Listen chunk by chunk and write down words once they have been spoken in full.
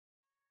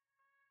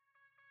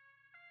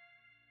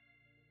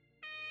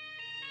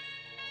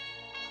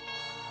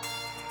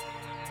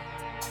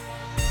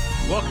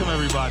Welcome,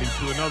 everybody,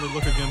 to another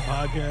Look Again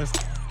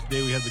podcast.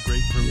 Today, we have the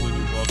great privilege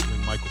of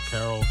welcoming Michael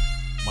Carroll.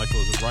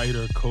 Michael is a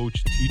writer,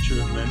 coach, teacher,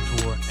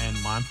 mentor,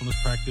 and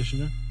mindfulness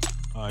practitioner.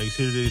 He's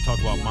here today to talk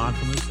about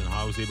mindfulness and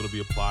how it's able to be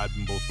applied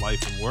in both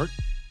life and work.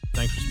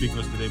 Thanks for speaking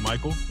to us today,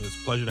 Michael. It's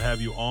a pleasure to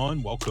have you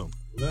on. Welcome.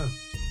 Yeah,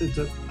 it's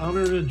an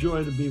honor and a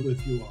joy to be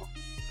with you all.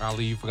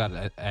 Ali, you forgot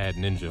to add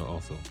ninja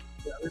also.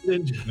 Yeah,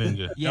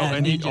 ninja. Yeah,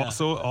 and ninja.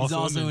 He's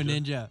also a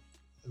ninja.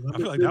 I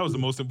feel like that was the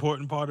most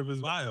important part of his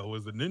bio,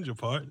 was the ninja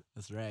part.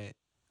 That's right.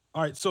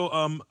 All right, so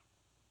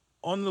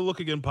on the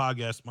Look Again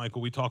podcast,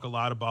 Michael, we talk a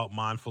lot about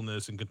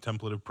mindfulness and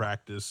contemplative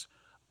practice.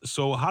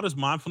 So how does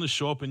mindfulness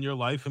show up in your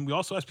life? And we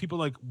also ask people,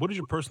 like, what does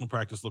your personal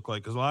practice look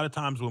like? Because a lot of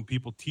times when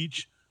people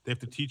teach, they have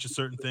to teach a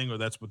certain thing, or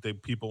that's what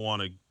people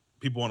want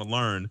to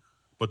learn,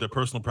 but their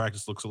personal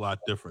practice looks a lot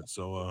different.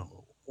 So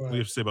what do you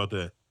have to say about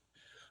that?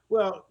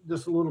 Well,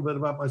 just a little bit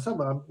about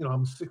myself.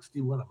 I'm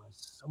 61. I'm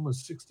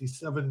almost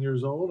 67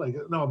 years old.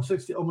 I'm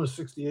almost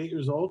 68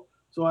 years old.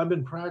 So I've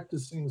been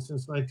practicing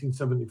since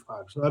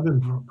 1975. So I've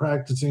been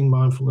practicing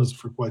mindfulness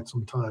for quite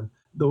some time.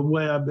 The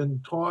way I've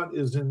been taught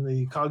is in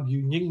the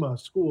Kagyu Nyingma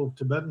school of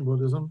Tibetan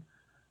Buddhism.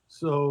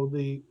 So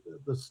the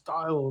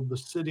style of the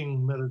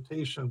sitting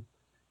meditation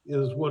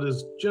is what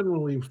is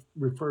generally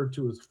referred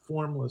to as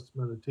formless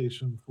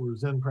meditation for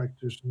Zen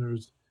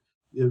practitioners.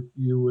 If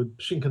you would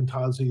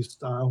Shinkantazi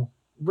style,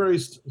 very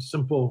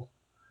simple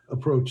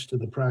approach to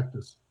the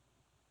practice.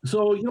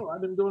 So,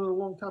 I've been doing it a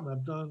long time.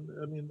 I've done,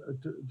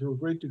 to a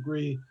great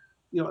degree,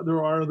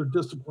 there are other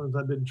disciplines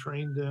I've been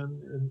trained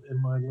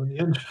in my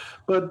lineage,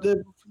 but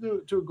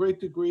to a great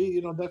degree,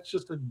 that's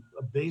just a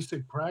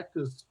basic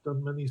practice.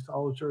 Done many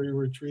solitary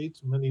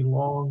retreats, many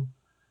long,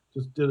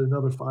 just did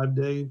another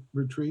 5-day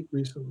retreat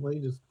recently,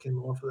 just came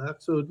off of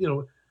that. So,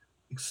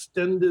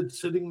 extended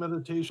sitting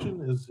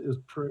meditation is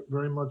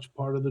very much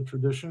part of the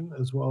tradition,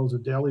 as well as a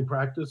daily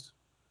practice,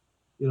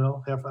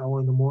 half hour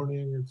in the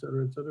morning, et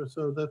cetera, et cetera.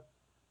 So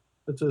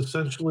that's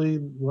essentially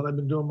what I've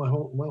been doing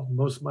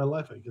most of my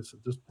life, I guess,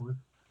 at this point.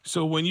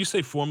 So when you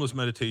say formless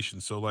meditation,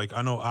 so like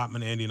I know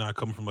Atman, Andy, and I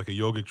come from like a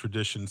yogic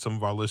tradition. Some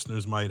of our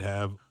listeners might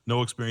have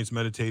no experience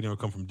meditating or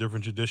come from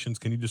different traditions.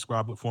 Can you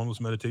describe what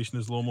formless meditation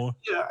is a little more?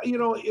 Yeah,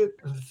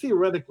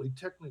 theoretically,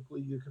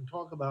 technically, you can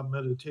talk about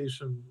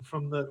meditation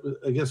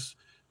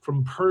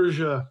from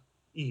Persia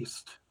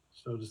east,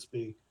 so to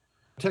speak.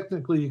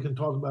 Technically, you can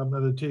talk about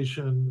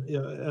meditation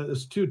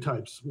as two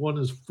types. One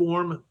is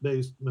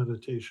form-based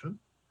meditation,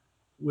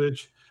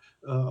 which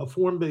a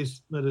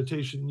form-based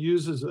meditation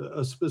uses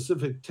a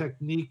specific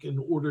technique in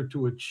order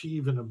to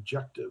achieve an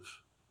objective.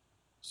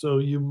 So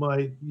you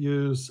might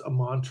use a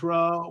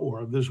mantra or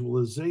a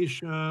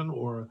visualization,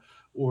 or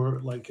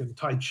like in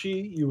Tai Chi,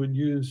 you would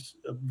use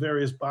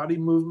various body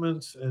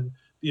movements, and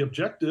the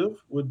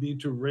objective would be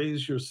to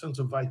raise your sense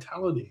of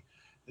vitality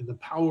and the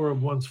power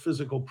of one's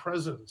physical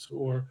presence.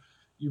 Or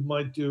you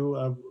might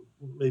do,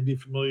 maybe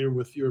familiar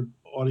with your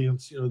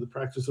audience, the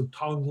practice of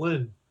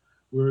Tonglen,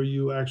 where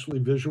you actually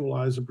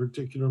visualize a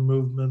particular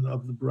movement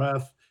of the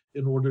breath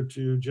in order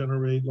to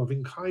generate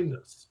loving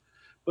kindness.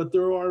 But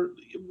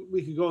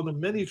we could go into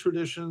many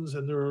traditions,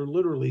 and there are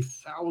literally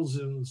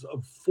thousands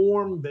of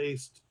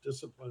form-based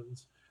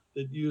disciplines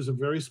that use a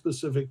very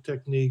specific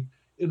technique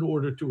in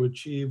order to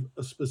achieve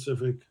a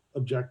specific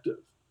objective.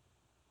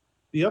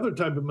 The other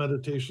type of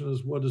meditation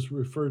is what is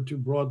referred to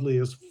broadly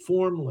as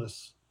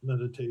formless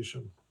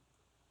meditation.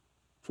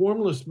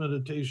 Formless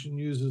meditation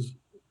uses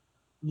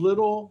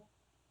little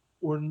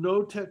or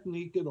no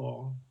technique at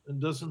all and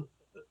doesn't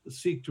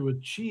seek to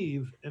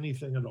achieve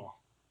anything at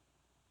all.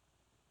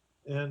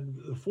 And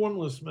the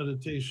formless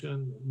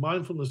meditation,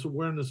 mindfulness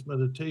awareness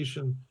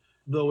meditation,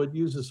 though it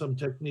uses some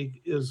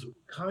technique,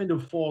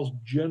 falls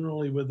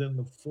generally within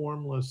the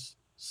formless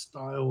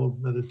style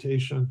of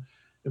meditation.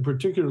 And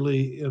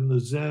particularly in the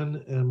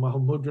Zen and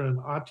Mahamudra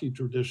and Ati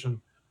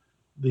tradition,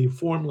 the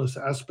formless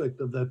aspect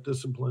of that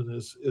discipline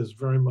is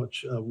very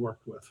much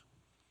worked with.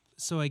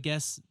 So I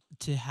guess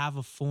to have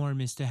a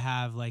form is to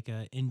have like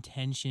a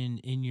intention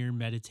in your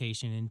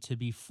meditation, and to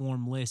be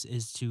formless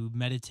is to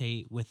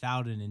meditate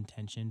without an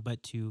intention,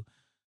 but to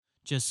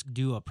just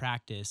do a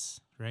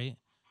practice, right?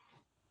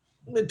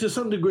 To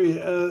some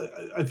degree,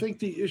 I think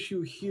the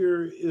issue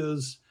here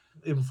is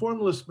in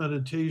formless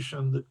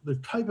meditation, the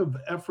type of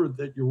effort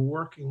that you're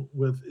working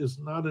with is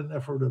not an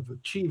effort of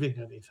achieving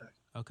anything.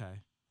 Okay.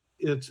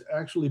 It's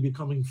actually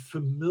becoming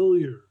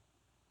familiar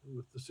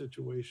with the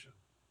situation.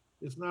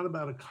 It's not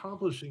about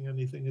accomplishing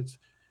anything.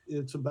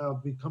 It's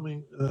about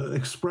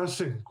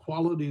expressing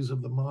qualities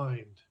of the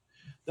mind.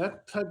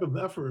 That type of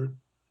effort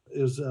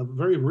is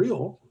very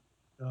real,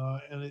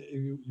 and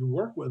you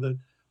work with it,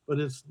 but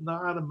it's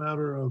not a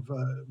matter of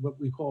what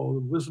we call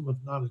the wisdom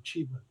of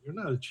non-achievement. You're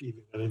not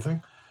achieving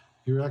anything.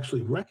 You're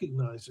actually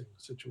recognizing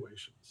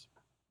situations.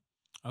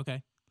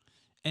 Okay.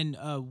 And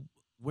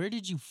where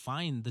did you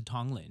find the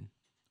Tonglen?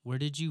 Where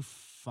did you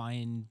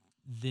find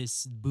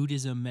this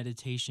Buddhism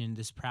meditation,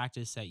 this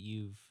practice that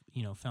you've,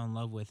 fell in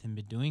love with and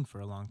been doing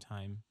for a long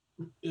time?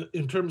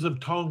 In terms of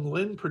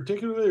Tonglen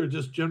particularly, or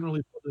just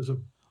generally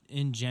Buddhism?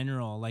 In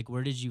general, like,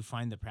 where did you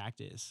find the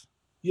practice?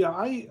 Yeah,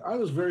 I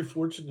was very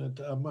fortunate.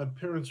 My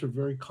parents were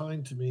very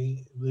kind to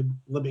me. They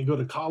let me go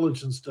to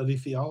college and study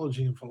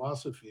theology and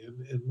philosophy.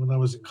 And when I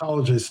was in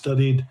college, I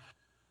studied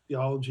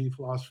theology,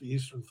 philosophy,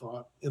 Eastern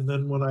thought. And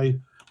then when I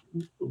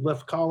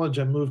left college,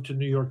 I moved to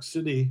New York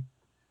City.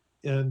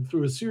 And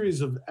through a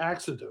series of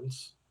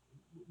accidents,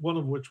 one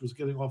of which was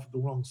getting off at the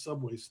wrong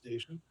subway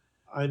station,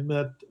 I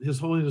met His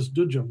Holiness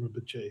Dudjom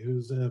Rinpoche,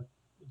 who's a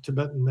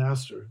Tibetan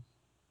master.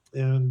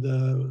 And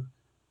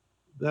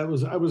that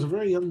was I was a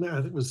very young man. I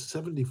think it was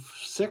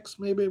 76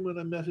 maybe when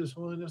I met His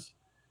Holiness,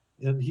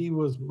 and he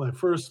was my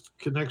first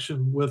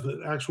connection with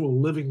an actual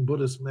living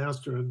Buddhist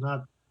master and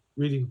not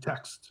reading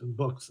texts and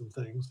books and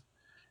things.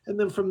 And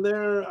then from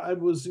there, I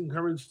was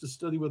encouraged to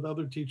study with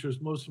other teachers.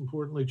 Most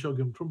importantly,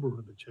 Chogyam Trungpa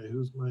Rinpoche,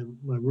 who's my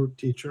root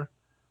teacher.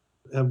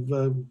 Have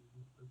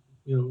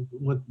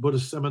went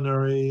Buddhist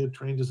seminary,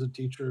 trained as a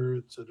teacher,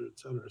 et cetera, et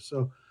cetera.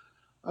 So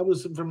I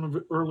was from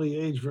an early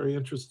age very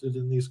interested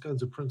in these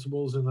kinds of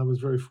principles, and I was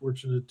very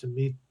fortunate to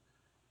meet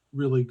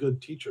really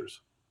good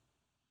teachers.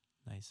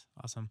 Nice.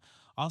 Awesome.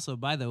 Also,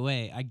 by the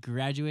way, I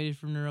graduated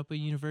from Naropa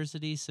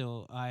University,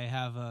 so I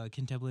have a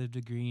contemplative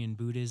degree in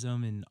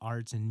Buddhism and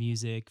arts and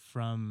music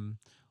from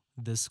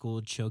the school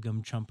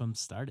Chogyam Trungpa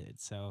started.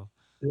 So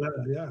Yeah,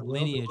 yeah.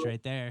 Well, lineage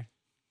right there.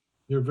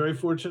 you're a very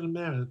fortunate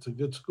man. It's a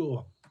good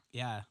school.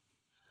 Yeah.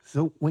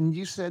 So when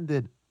you said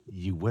that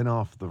you went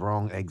off the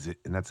wrong exit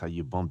and that's how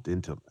you bumped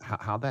into him,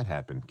 how that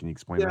happened? Can you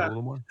explain that Yeah, a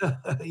little more?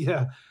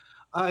 yeah.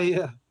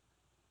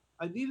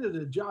 I needed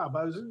a job.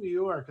 I was in New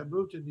York. I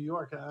moved to New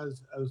York. I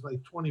was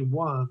like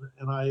 21,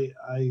 and I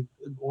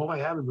all I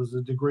had was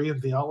a degree in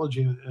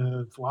theology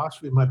and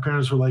philosophy. My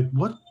parents were like,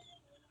 What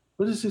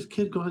is this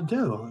kid going to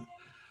do?"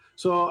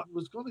 So I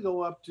was going to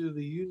go up to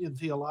the Union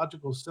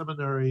Theological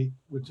Seminary,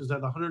 which is at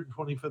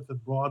 125th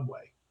and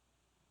Broadway,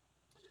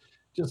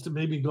 just to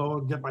maybe go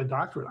and get my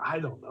doctorate. I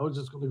don't know. I was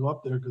just going to go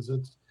up there because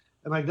it's.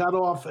 And I got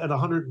off at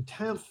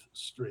 110th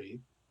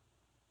Street,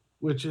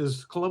 which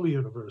is Columbia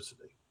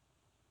University.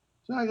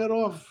 So I got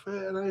off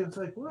and I was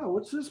like, wow,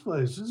 what's this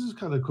place? This is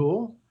kind of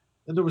cool.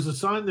 And there was a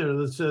sign there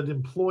that said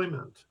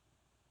employment.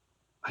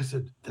 I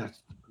said,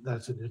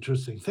 that's an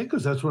interesting thing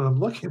because that's what I'm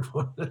looking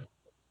for.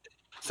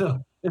 So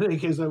in any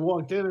case, I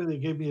walked in and they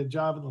gave me a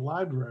job in the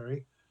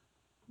library,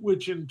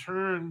 which in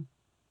turn,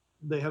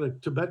 they had a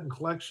Tibetan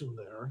collection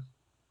there,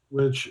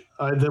 which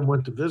I then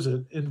went to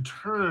visit. In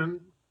turn,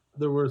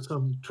 there were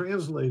some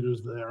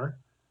translators there.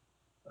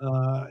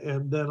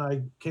 And then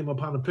I came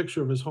upon a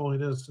picture of His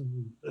Holiness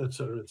and et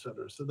cetera, et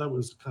cetera. So that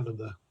was kind of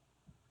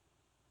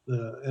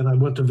and I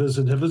went to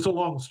visit him. It's a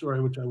long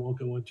story, which I won't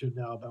go into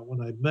now, about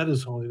when I met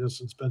His Holiness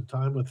and spent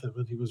time with him.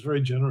 And he was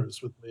very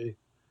generous with me.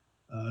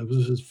 It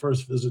was his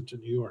first visit to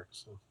New York.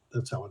 So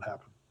that's how it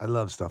happened. I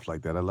love stuff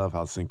like that. I love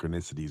how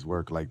synchronicities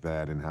work like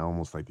that and how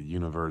almost like the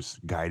universe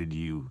guided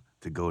you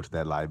to go to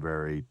that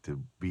library, to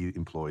be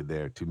employed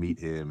there, to meet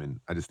him.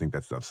 And I just think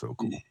that stuff's so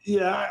cool.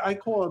 Yeah, I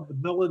call it the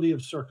melody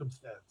of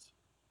circumstance.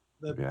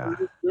 That Yeah.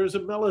 there's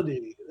a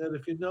melody that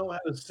if you know how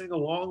to sing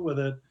along with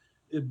it,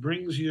 it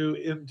brings you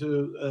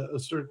into a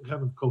certain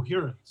kind of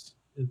coherence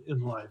in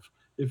life.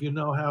 If you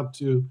know how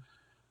to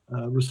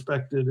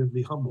respect it and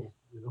be humble,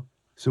 you know.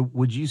 So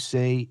would you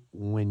say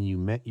when you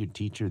met your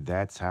teacher,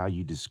 that's how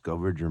you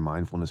discovered your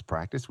mindfulness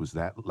practice? Was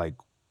that like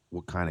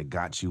what kind of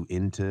got you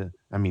into,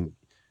 I mean,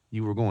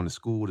 you were going to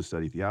school to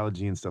study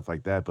theology and stuff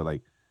like that, but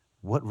like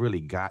what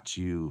really got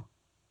you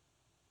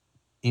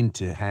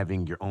into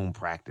having your own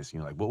practice? You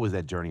know, like what was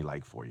that journey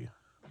like for you?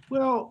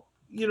 Well,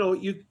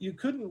 you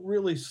couldn't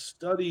really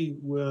study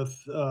with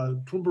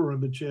Trungpa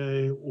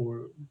Rinpoche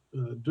or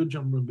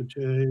Dudjom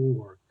Rinpoche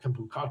or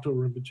Khenpo Kato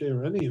Rinpoche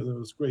or any of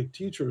those great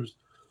teachers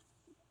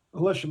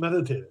unless you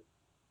meditated.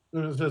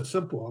 It's that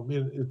simple. I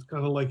mean, it's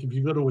kind of like if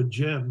you go to a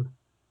gym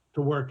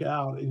to work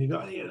out and you go,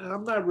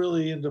 I'm not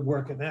really into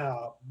working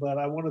out, but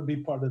I want to be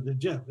part of the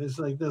gym. It's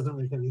like, doesn't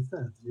make any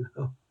sense, you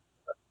know?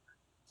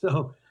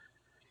 So,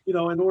 in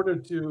order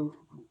to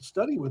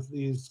study with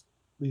these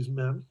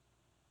men,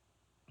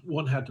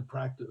 one had to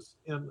practice.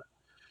 And,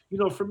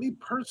 for me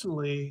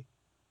personally,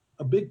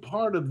 a big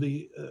part of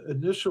the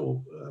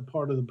initial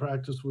part of the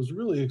practice was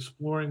really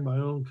exploring my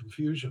own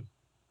confusion.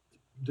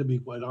 To be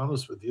quite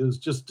honest with you, is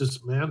just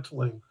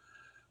dismantling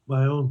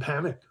my own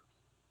panic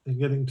and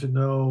getting to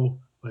know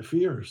my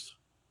fears.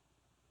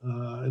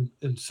 And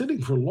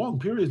sitting for long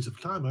periods of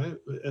time.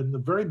 In the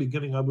very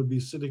beginning, I would be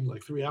sitting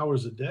like 3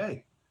 hours a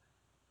day.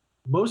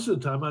 Most of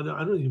the time, I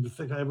don't even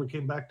think I ever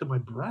came back to my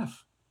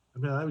breath. I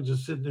mean, I was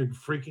just sitting there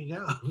freaking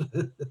out.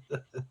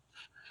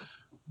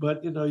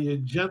 But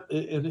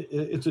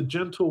it's a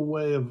gentle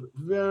way of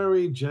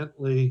very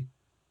gently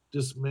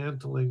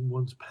dismantling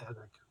one's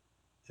panic.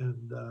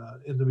 And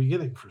in the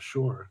beginning, for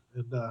sure.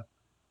 And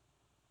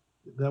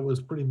that was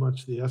pretty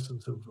much the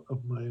essence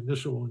of my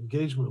initial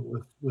engagement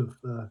with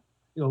a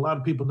lot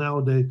of people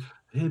nowadays.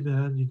 Hey,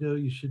 man,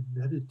 you should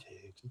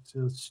meditate.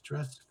 It's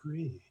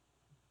stress-free.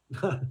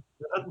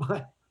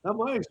 not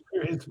my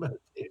experience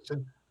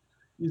meditation.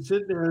 You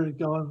sit there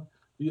going,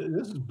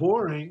 this is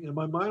boring, and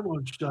my mind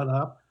won't shut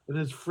up, and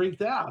it's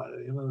freaked out.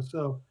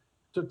 So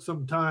took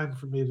some time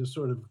for me to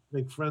sort of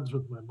make friends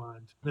with my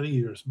mind. Many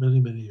years, many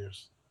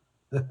years.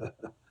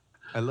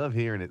 I love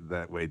hearing it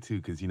that way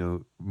too, because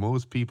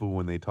most people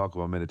when they talk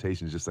about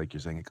meditation, it's just like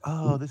you're saying, like,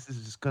 oh, this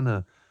is just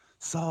gonna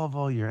solve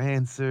all your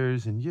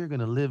answers and you're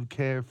gonna live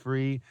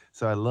carefree.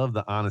 So I love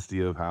the honesty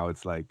of how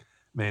it's like,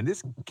 man,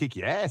 this can kick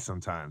your ass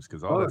sometimes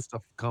because all Oh, that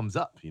stuff comes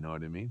up. You know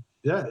what I mean?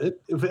 yeah.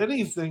 If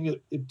anything,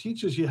 it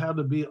teaches you how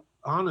to be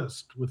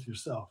honest with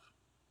yourself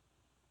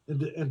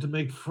and to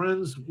make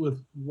friends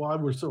with why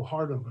we're so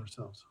hard on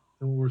ourselves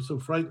and we're so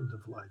frightened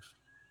of life.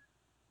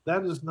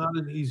 That is not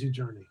an easy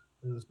journey.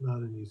 It is not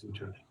an easy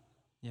journey.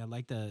 Yeah,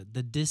 like the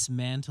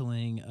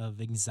dismantling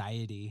of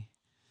anxiety,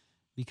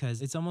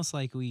 because it's almost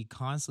like we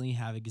constantly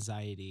have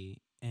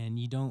anxiety and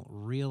you don't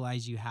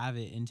realize you have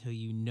it until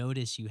you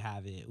notice you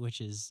have it, which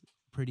is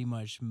pretty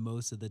much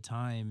most of the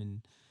time.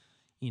 And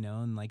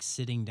and like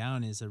sitting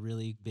down is a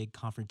really big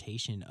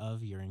confrontation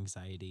of your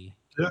anxiety.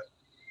 Yeah.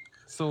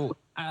 So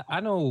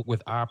I know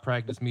with our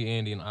practice, me,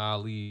 Andy, and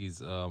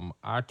Ali's,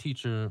 our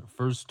teacher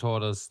first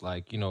taught us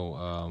like,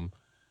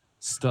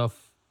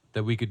 stuff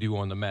that we could do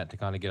on the mat to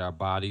kind of get our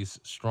bodies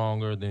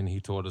stronger. Then he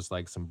taught us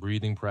like some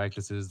breathing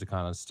practices to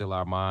kind of still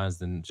our minds,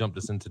 then jumped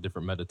us into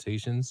different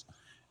meditations.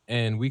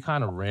 And we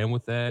kind of ran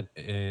with that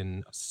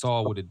and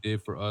saw what it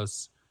did for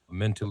us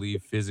mentally,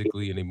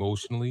 physically, and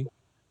emotionally.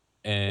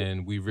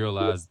 And we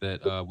realized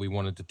that we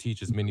wanted to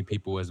teach as many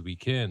people as we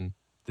can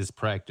this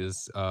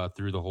practice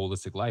through the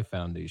Holistic Life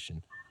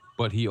Foundation.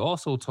 But he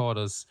also taught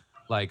us,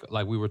 like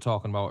we were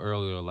talking about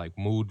earlier, like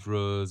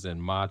mudras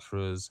and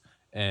mantras,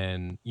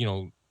 and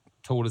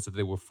told us that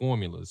they were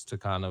formulas to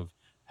kind of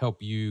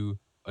help you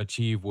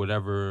achieve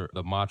whatever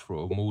the mantra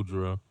or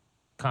mudra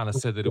kind of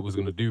said that it was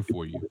going to do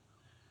for you.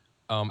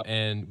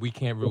 And we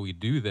can't really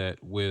do that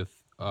with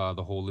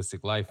the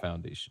Holistic Life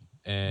Foundation.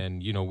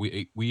 And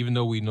we even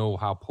though we know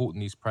how potent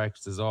these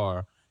practices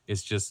are,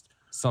 it's just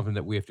something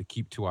that we have to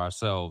keep to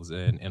ourselves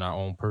and in our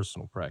own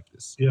personal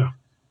practice. Yeah.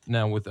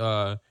 Now, with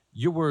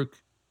your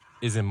work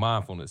is in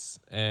mindfulness,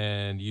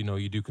 and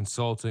you do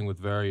consulting with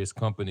various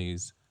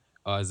companies.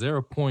 Is there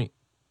a point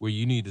where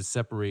you need to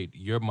separate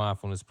your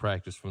mindfulness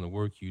practice from the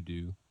work you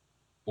do,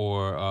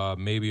 or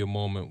maybe a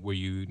moment where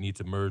you need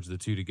to merge the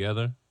two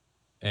together?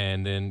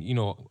 And then,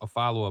 a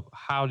follow up,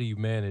 how do you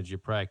manage your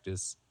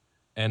practice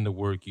and the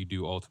work you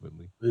do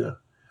ultimately? Yeah.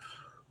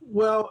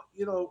 Well,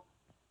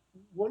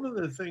 one of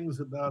the things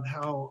about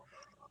how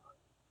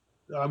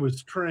I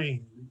was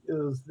trained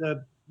is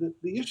that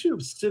the issue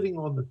of sitting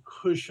on the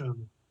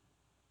cushion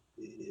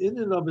in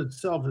and of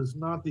itself is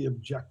not the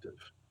objective.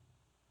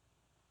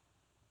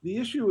 The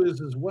issue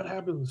is what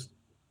happens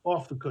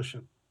off the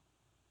cushion.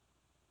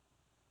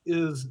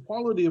 Is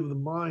quality of the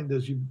mind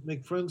as you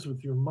make friends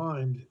with your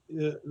mind.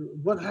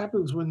 What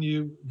happens when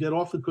you get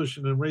off the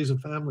cushion and raise a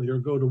family or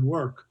go to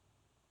work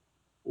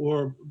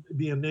or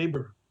be a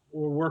neighbor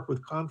or work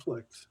with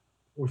conflicts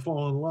or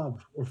fall in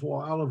love or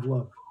fall out of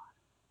love?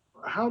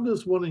 How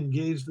does one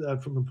engage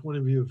that from the point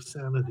of view of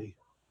sanity?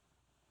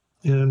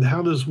 And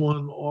how does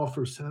one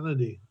offer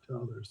sanity to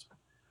others?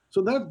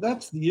 So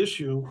that's the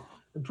issue.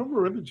 And Trungpa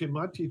Rinpoche,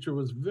 my teacher,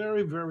 was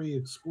very, very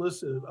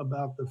explicit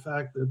about the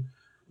fact that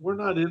we're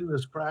not in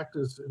this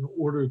practice in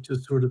order to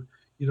sort of,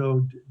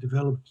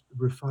 develop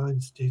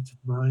refined states of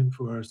mind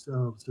for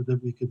ourselves so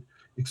that we could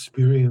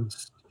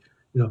experience,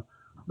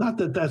 not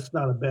that that's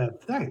not a bad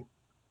thing.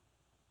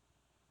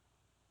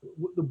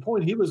 The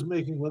point he was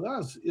making with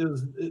us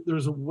is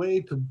there's a way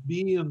to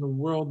be in the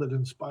world that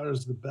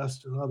inspires the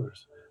best in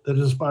others, that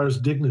inspires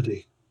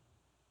dignity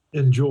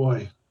and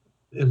joy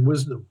and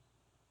wisdom.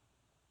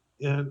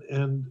 And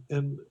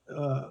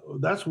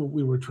that's what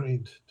we were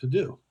trained to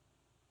do.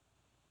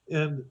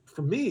 And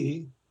for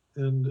me,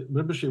 and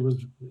Rinpoche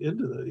was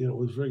into that,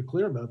 was very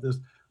clear about this.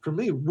 For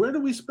me, where do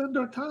we spend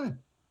our time?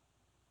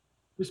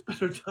 We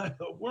spend our time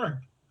at work.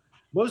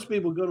 Most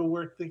people go to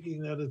work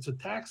thinking that it's a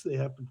tax they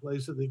have to pay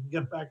so they can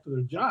get back to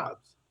their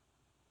jobs.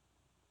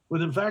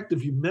 When in fact,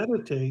 if you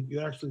meditate,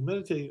 you actually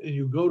meditate and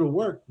you go to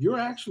work, you're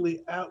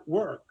actually at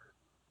work.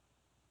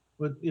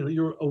 But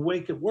you're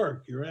awake at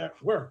work, you're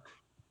at work.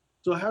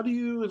 So how do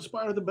you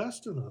inspire the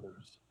best in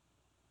others?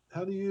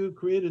 How do you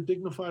create a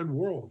dignified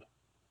world?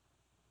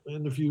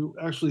 And if you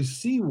actually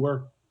see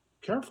work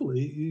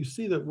carefully, you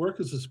see that work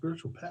is a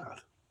spiritual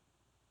path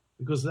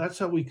because that's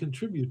how we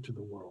contribute to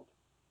the world.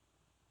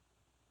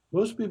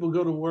 Most people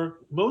go to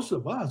work, most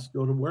of us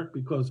go to work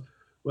because,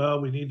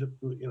 well, we need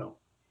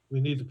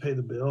to pay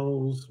the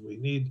bills. We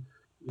need,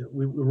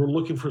 we're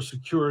looking for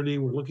security.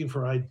 We're looking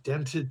for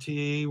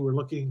identity.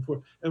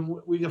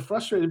 And we get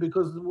frustrated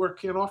because the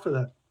work can't offer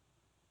that.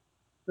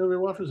 Nobody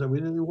offers that.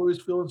 We always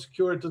feel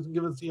insecure. It doesn't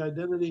give us the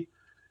identity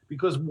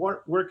because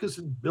work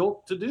isn't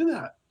built to do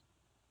that.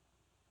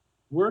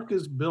 Work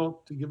is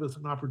built to give us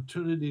an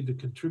opportunity to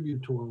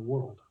contribute to our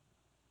world.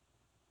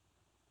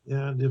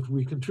 And if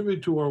we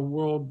contribute to our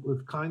world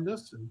with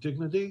kindness and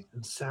dignity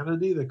and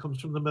sanity that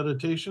comes from the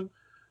meditation,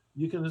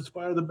 you can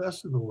inspire the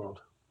best in the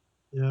world.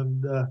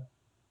 And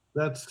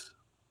that's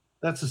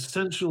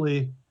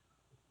essentially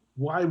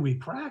why we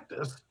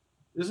practice.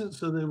 isn't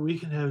so that we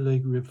can have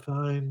like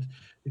refined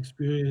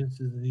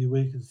experiences in the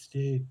awakened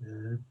state,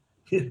 man.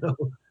 You know,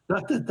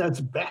 not that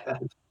that's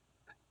bad.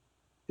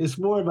 It's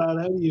more about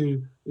how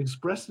you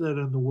express that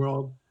in the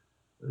world,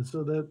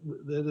 so that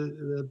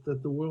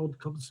the world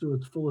comes to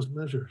its fullest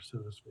measure, so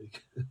to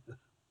speak.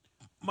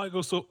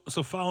 Michael, so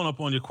following up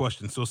on your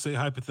question, so say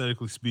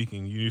hypothetically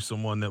speaking, you knew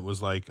someone that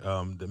was like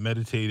that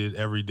meditated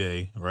every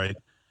day, right?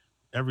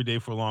 Every day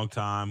for a long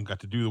time, got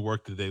to do the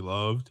work that they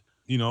loved.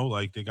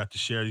 Like they got to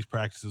share these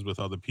practices with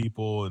other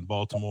people in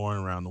Baltimore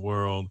and around the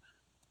world.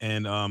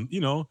 And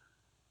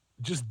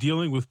just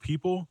dealing with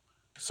people,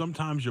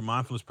 sometimes your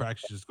mindfulness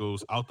practice just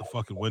goes out the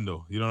fucking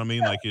window. You know what I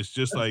mean? Like it's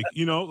just like,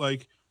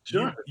 like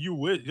Sure. you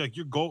would like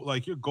your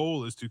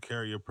goal is to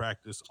carry your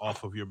practice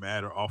off of your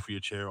mat or off of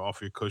your chair,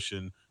 off your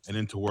cushion and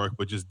into work,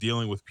 but just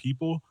dealing with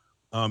people,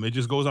 it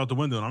just goes out the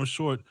window. And I'm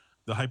sure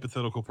the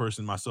hypothetical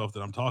person myself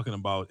that I'm talking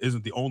about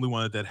isn't the only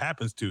one that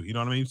happens to. You know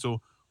what I mean?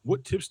 So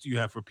what tips do you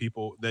have for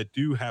people that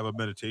do have a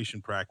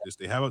meditation practice?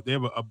 They have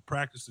a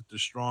practice that they're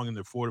strong and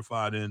they're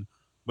fortified in,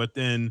 but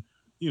then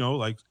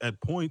like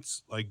at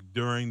points like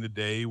during the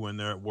day when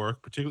they're at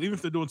work, particularly even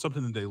if they're doing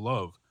something that they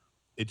love,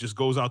 it just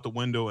goes out the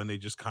window and they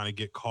just kind of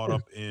get caught Yeah.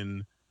 up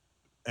in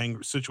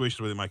angry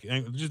situations where they might get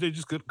angry. They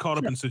just get caught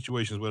up Sure. in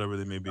situations, whatever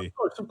they may Of be.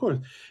 course, of course.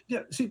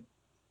 Yeah. See,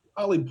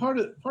 Ali, part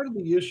of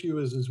the issue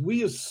is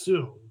we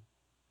assume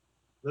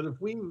that if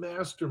we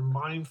master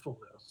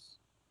mindfulness,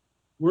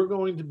 we're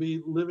going to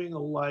be living a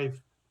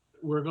life,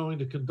 we're going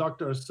to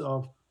conduct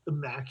ourselves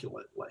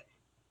immaculately.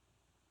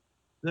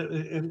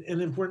 And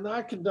if we're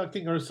not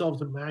conducting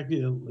ourselves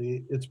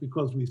immaculately, it's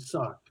because we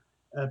suck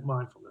at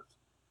mindfulness.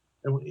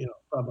 And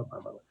blah blah blah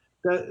blah.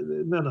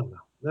 No.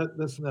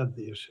 That's not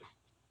the issue.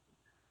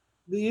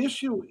 The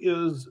issue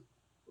is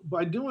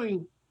by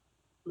doing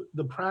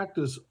the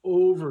practice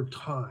over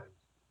time,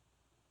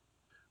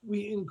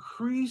 we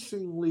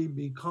increasingly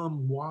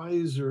become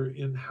wiser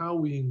in how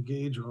we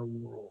engage our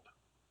world.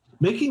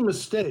 Making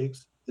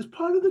mistakes is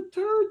part of the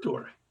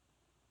territory.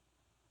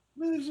 I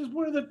mean, it's just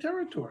part of the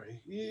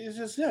territory. It's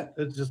just it.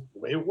 It's just the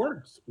way it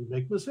works. We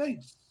make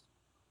mistakes.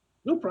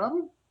 No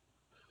problem.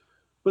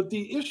 But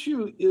the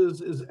issue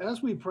is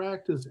as we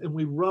practice and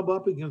we rub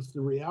up against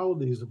the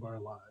realities of our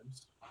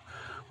lives,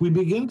 we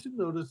begin to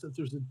notice that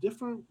there's a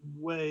different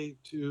way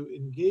to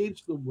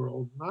engage the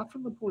world, not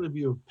from the point of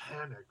view of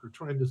panic or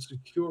trying to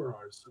secure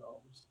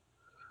ourselves,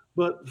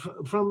 but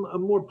from a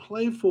more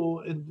playful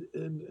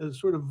and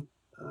sort of,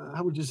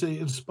 how would you say,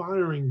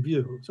 inspiring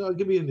view. So I'll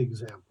give you an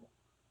example.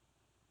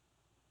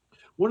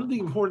 One of the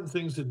important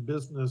things in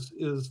business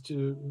is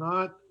to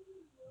not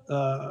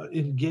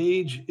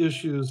engage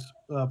issues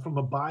from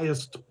a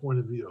biased point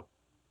of view.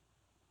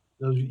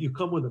 You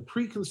come with a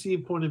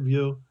preconceived point of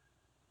view,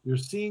 you're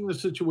seeing the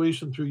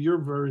situation through your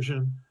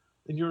version,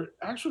 and you're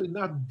actually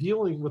not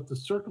dealing with the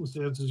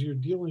circumstances, you're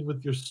dealing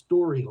with your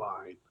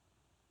storyline.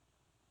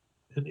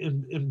 And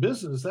in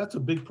business, that's a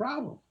big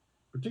problem,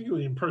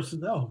 particularly in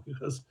personnel,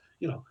 because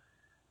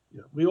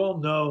we all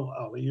know,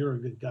 oh, you're a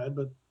good guy,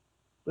 but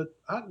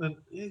Atman,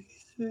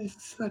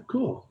 it's not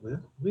cool,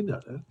 man. We know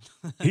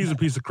that. He's a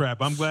piece of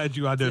crap. I'm glad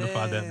you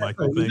identified that, Yeah.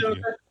 Michael. Thank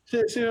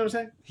you. See what I'm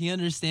saying? He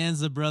understands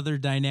the brother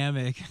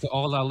dynamic. To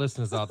all our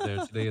listeners out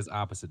there, today is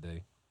opposite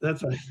day.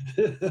 That's right.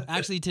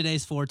 Actually,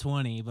 today's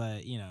 420,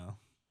 but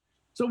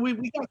So we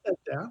got that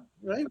down,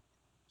 right?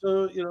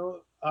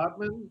 So,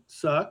 Atman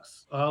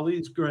sucks.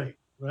 Ali's great,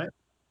 right?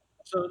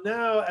 So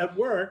now at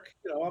work,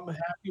 I'm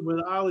happy with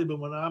Ali, but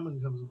when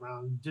Atman comes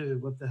around,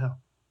 dude, what the hell?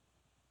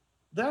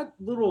 That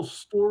little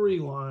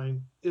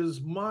storyline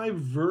is my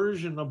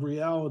version of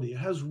reality. It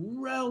has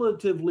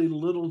relatively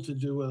little to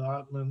do with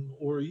Atman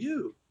or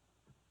you.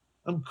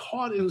 I'm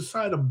caught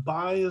inside a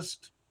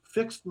biased,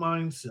 fixed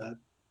mindset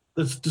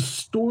that's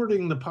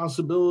distorting the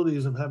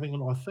possibilities of having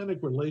an authentic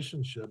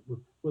relationship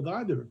with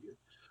either of you.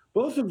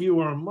 Both of you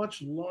are a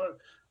much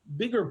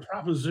bigger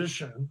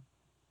proposition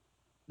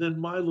than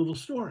my little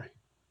story.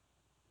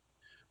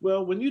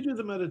 Well, when you do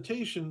the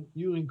meditation,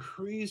 you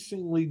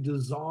increasingly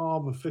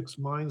dissolve a fixed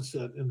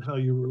mindset in how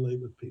you relate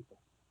with people.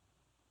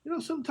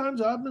 Sometimes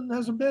Adnan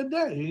has a bad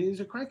day. He's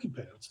a cranky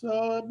pants.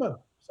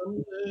 But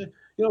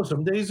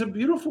some days are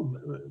beautiful.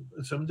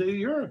 Some day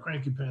you're a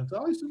cranky pants.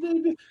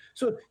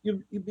 So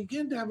you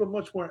begin to have a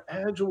much more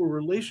agile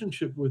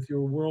relationship with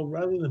your world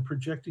rather than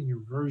projecting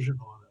your version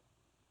on it.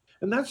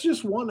 And that's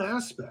just one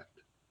aspect.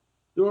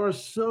 There are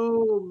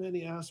so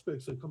many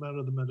aspects that come out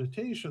of the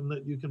meditation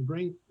that you can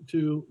bring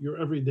to your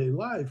everyday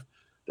life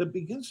that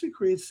begins to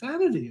create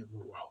sanity in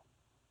the world.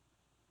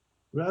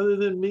 Rather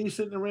than me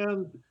sitting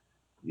around,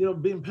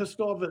 being pissed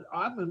off at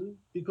Atman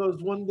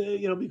because one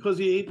day, because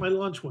he ate my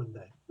lunch one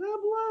day.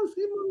 Bless,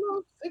 eat my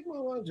lunch, take my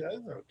lunch. That's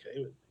okay with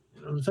me.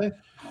 You know what I'm saying?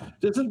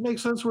 Does it make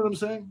sense what I'm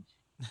saying?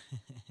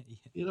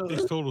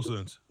 Makes total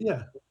sense.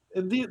 Yeah.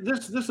 And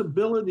this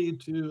ability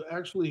to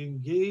actually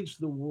engage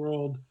the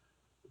world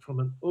from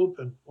an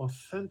open,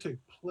 authentic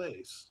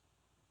place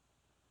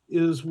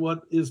is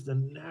what is the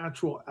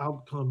natural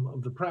outcome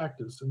of the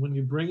practice. And when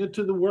you bring it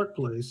to the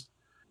workplace,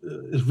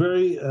 it's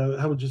very,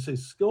 how would you say,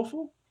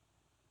 skillful?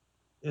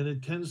 and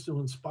it tends to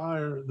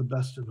inspire the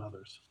best in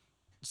others.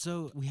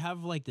 So we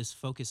have like this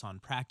focus on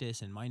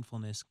practice and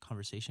mindfulness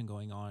conversation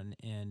going on,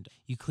 and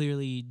you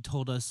clearly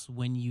told us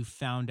when you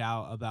found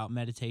out about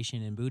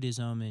meditation and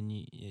Buddhism, and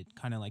it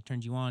kind of like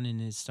turned you on,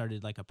 and it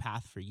started like a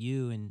path for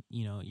you, and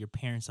your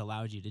parents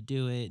allowed you to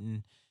do it,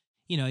 and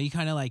you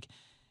kind of like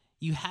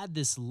you had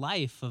this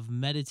life of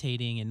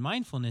meditating and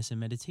mindfulness and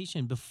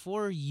meditation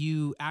before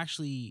you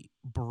actually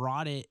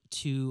brought it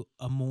to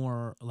a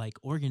more like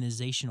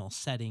organizational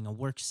setting, a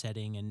work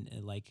setting, and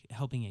like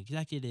helping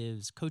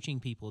executives, coaching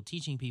people,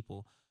 teaching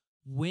people.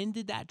 When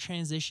did that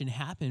transition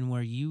happen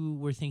where you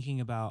were thinking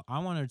about, I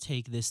want to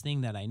take this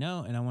thing that I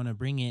know and I want to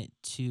bring it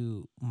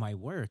to my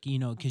work,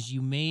 because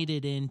you made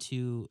it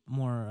into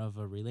more of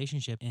a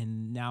relationship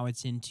and now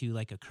it's into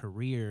like a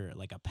career,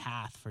 like a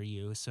path for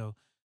you. So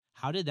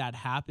how did that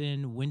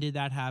happen? When did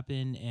that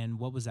happen? And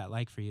what was that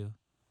like for you?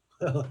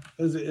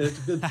 It's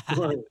a good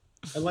story.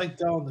 I like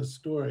telling this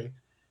story.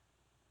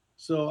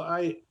 So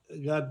I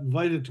got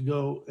invited to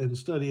go and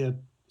study at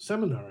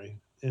seminary,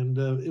 and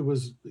it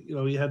was,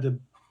 you had to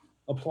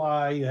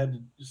apply, you had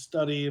to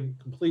study and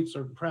complete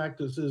certain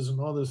practices and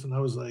all this, and I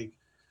was like,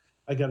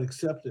 I got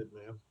accepted,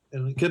 man.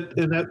 And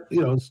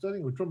that,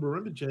 studying with Trungpa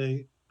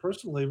Rinpoche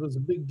personally was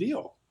a big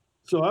deal.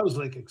 So I was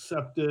like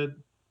accepted.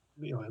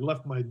 I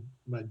left my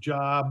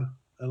job,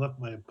 I left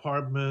my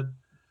apartment,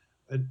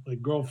 and my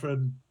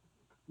girlfriend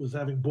was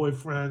having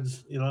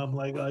boyfriends. I'm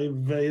like,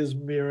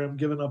 I'm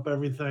giving up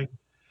everything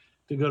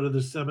to go to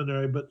the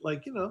seminary. But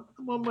like,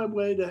 I'm on my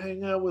way to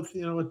hang out with, a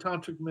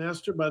tantric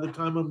master. By the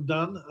time I'm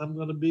done, I'm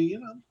going to be,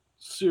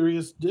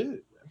 serious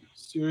dude,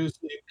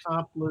 seriously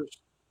accomplished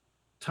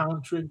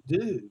tantric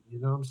dude. You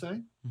know what I'm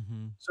saying?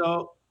 Mm-hmm.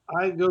 So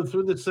I go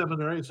through the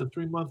seminary. It's a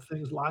 3-month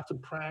thing, lots of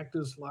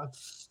practice, lots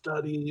of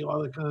study,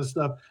 all that kind of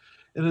stuff.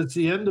 And it's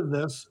the end of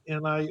this,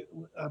 and I'm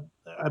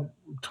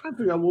trying to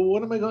figure out, well,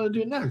 what am I going to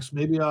do next?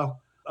 Maybe I'll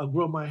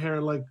grow my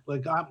hair like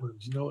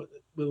Ottman's, with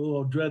a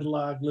little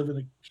dreadlock, live in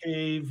a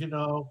cave,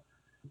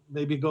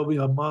 maybe go be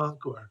a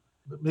monk, or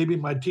maybe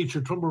my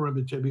teacher Trungpa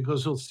Rinpoche,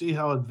 because he'll see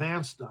how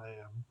advanced I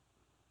am.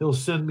 He'll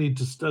send me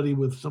to study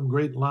with some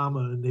great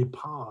lama in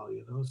Nepal,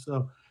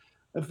 So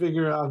I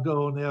figure I'll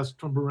go and ask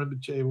Trungpa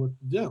Rinpoche what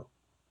to do.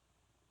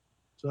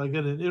 So I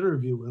get an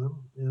interview with him,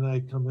 and I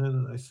come in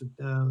and I sit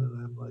down,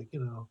 and I'm like,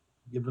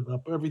 giving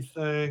up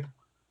everything.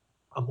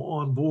 I'm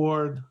on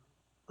board.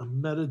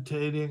 I'm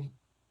meditating.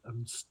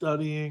 I'm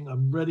studying.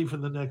 I'm ready for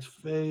the next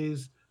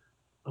phase.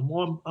 I'm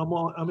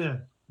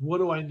in. What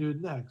do I do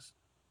next?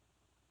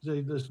 So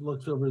he just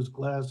looks over his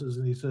glasses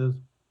and he says,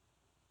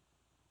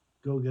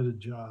 go get a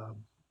job.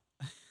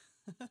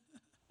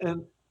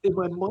 And in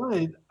my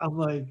mind, I'm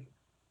like,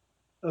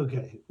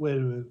 okay, wait a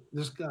minute.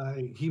 This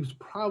guy, he's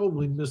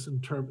probably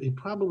misinterpreted. He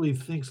probably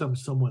thinks I'm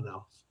someone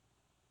else.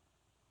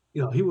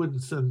 He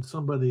wouldn't send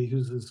somebody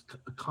who's as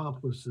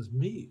accomplished as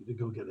me to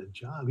go get a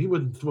job. He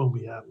wouldn't throw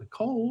me out in the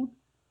cold.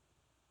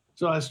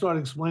 So I started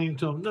explaining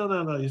to him,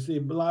 no, you see,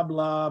 blah,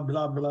 blah,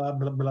 blah, blah,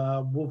 blah,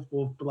 blah, woof,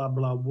 woof, blah,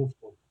 blah, woof,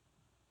 woof.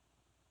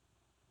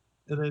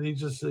 And then he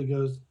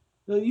goes,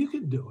 no, you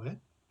can do it.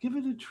 Give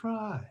it a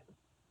try.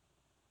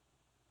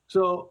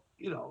 So,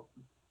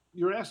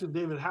 you're asking,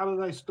 David, how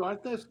did I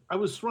start this? I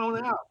was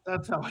thrown out.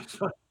 That's how I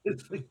started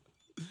this thing.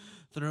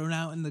 Thrown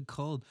out in the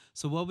cold.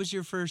 So what was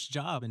your first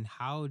job, and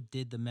how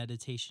did the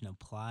meditation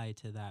apply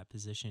to that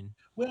position?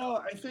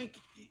 Well, I think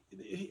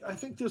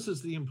this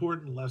is the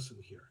important lesson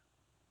here.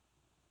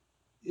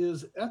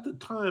 Is at the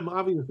time,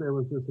 obviously I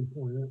was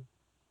disappointed,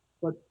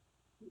 but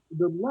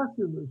the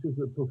lesson, which is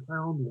a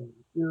profound one,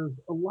 is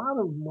a lot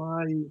of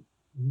my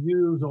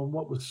views on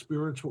what was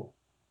spiritual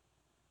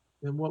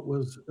and what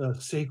was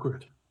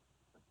sacred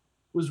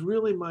was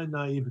really my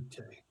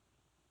naivete.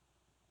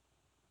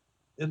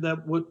 And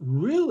that what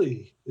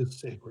really is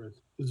sacred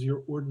is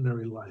your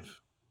ordinary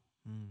life.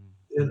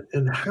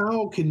 And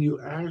how can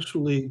you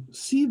actually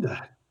see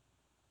that?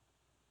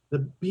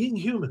 That being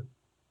human,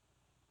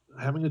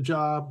 having a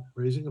job,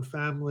 raising a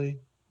family,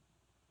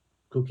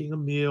 cooking a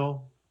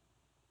meal,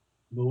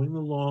 mowing the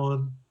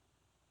lawn,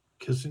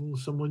 kissing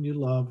someone you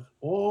love,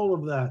 all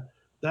of that,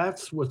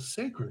 that's what's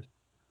sacred.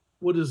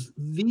 What is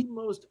the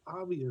most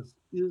obvious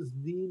is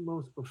the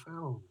most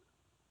profound.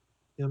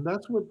 And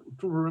that's what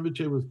Trungpa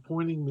Rinpoche was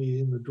pointing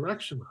me in the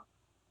direction of.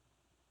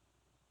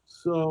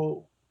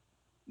 So,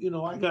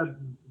 I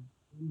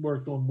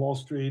worked on Wall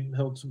Street and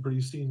held some pretty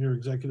senior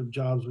executive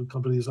jobs with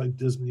companies like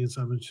Disney and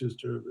Simon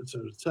Schuster, et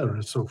cetera,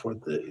 and so forth.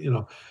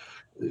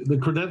 The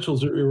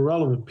credentials are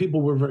irrelevant.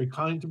 People were very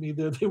kind to me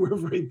there. They were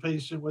very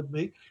patient with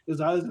me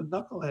because I was a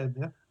knucklehead,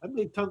 man. I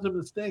made tons of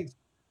mistakes.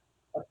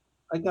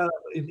 I got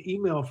an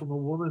email from a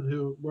woman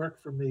who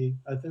worked for me.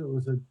 I think it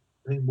was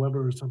named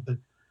Weber or something.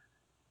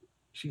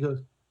 She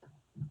goes,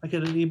 I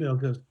get an email,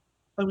 goes,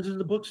 I was in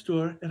the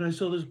bookstore and I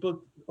saw this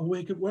book,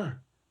 Awake at Work,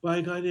 by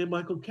a guy named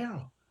Michael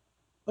Carroll.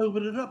 I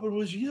opened it up and it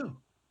was you.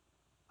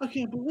 I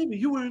can't believe it.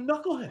 You were a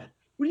knucklehead.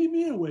 What do you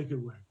mean Awake at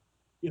Work?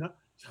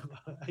 So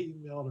I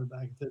emailed her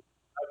back and said,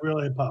 I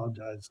really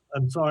apologize.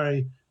 I'm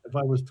sorry if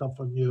I was tough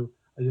on you.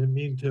 I didn't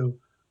mean to.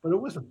 but it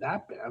wasn't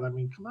that bad. I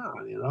mean, come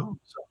on, you know.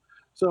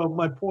 So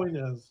my point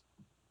is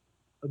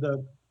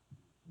that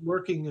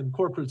working in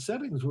corporate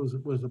settings was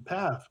a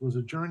path, was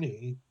a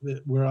journey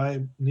where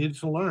I needed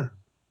to learn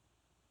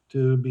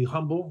to be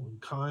humble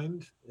and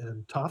kind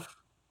and tough,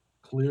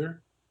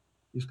 clear,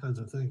 these kinds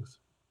of things.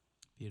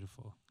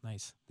 Beautiful.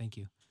 Nice. Thank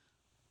you.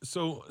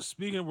 So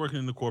speaking of working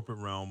in the corporate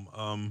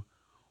realm,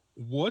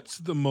 what's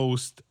the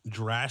most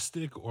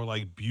drastic or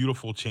like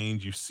beautiful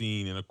change you've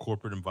seen in a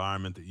corporate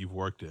environment that you've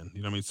worked in?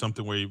 You know, what I mean,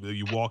 something where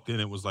you walked in,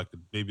 it was like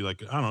maybe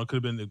like I don't know, it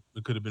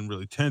could have been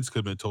really tense, could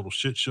have been a total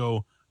shit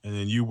show, and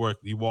then you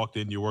walked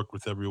in, you worked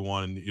with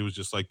everyone, and it was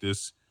just like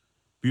this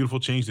beautiful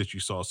change that you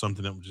saw,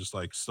 something that was just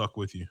like stuck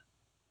with you.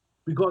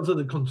 Because of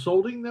the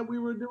consulting that we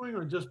were doing,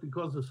 or just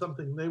because of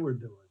something they were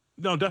doing?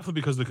 No,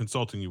 definitely because of the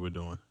consulting you were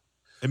doing.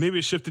 And maybe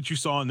a shift that you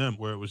saw in them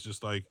where it was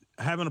just like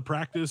having a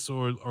practice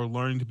or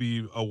learning to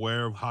be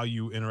aware of how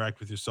you interact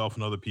with yourself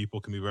and other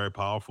people can be very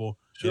powerful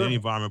in any Sure.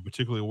 environment,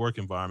 particularly a work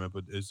environment.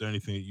 But is there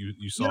anything that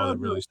you saw No, that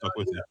no, really stuck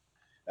with you?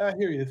 yeah. I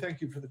hear you. Thank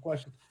you for the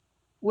question.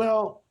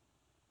 Well,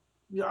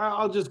 yeah,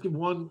 I'll just give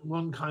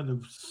one kind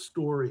of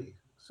story,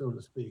 so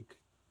to speak,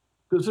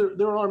 because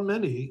there are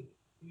many,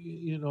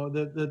 you know,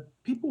 that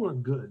people are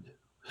good.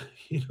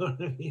 You know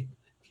what I mean?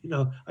 You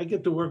know, I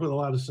get to work with a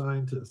lot of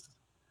scientists,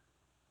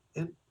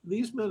 and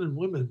these men and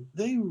women,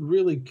 they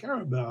really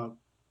care about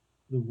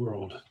the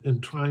world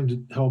and trying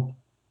to help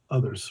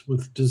others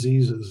with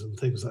diseases and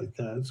things like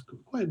that. It's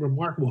quite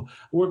remarkable.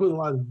 I work with a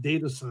lot of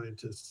data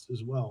scientists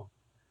as well,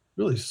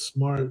 really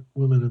smart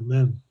women and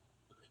men.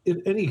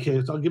 In any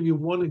case, I'll give you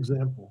one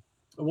example.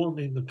 I won't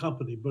name the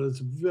company, but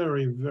it's a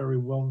very, very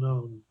well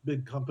known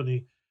big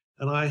company.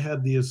 And I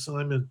had the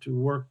assignment to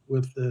work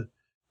with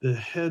the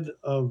head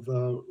of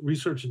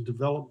research and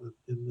development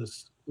in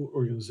this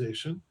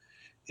organization.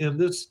 And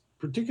this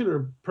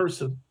particular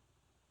person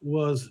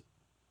was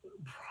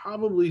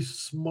probably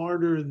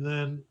smarter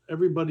than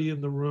everybody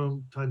in the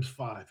room times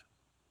five.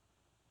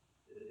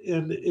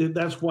 And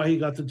that's why he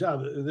got the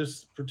job.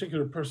 This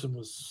particular person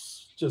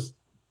was just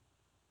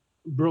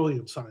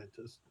brilliant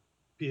scientist,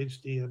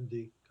 PhD,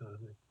 MD kind of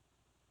thing.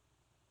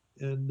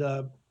 And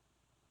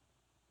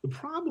the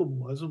problem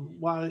was, and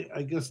why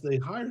I guess they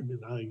hired me,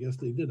 now I guess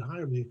they did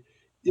hire me,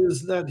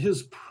 is that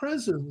his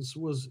presence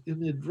was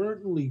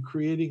inadvertently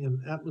creating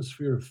an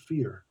atmosphere of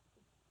fear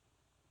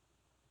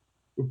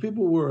where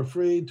people were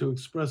afraid to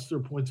express their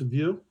points of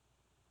view.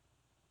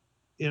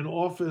 And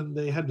often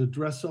they had to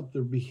dress up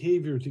their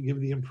behavior to give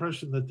the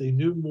impression that they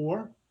knew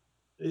more.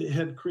 It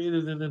had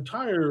created an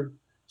entire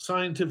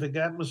scientific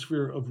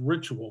atmosphere of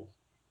ritual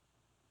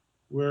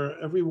where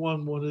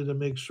everyone wanted to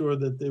make sure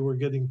that they were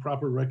getting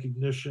proper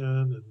recognition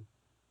and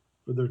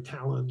for their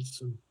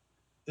talents.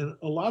 And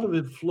a lot of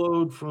it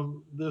flowed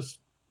from this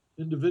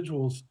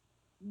individual's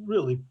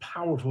really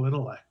powerful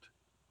intellect.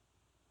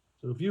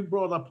 So if you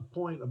brought up a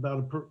point about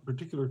a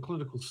particular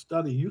clinical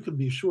study, you can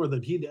be sure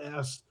that he'd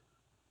ask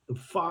the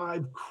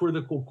 5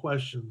 critical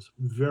questions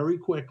very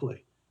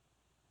quickly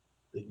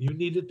that you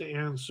needed to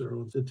answer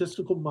on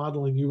statistical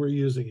modeling you were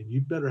using, and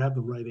you'd better have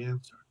the right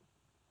answer.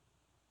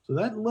 So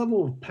that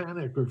level of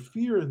panic or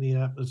fear in the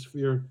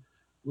atmosphere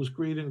was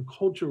creating a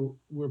culture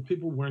where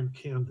people weren't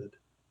candid.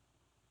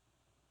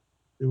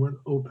 They weren't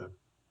open.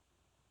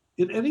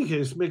 In any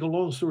case, make a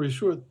long story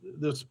short,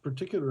 this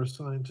particular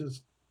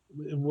scientist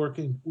in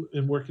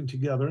working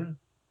together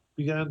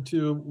began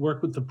to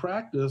work with the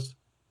practice.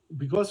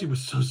 Because he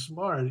was so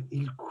smart,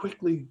 he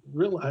quickly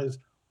realized,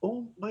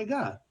 oh my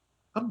God,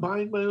 I'm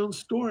buying my own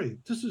story.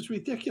 This is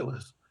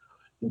ridiculous.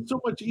 It's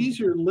so much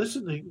easier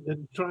listening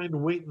than trying to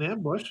wait in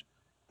ambush.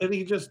 And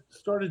he just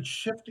started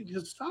shifting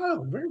his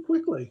style very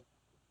quickly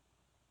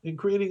and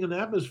creating an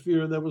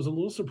atmosphere that was a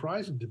little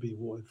surprising to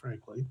people,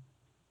 frankly,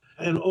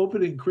 and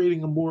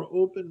creating a more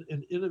open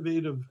and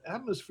innovative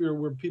atmosphere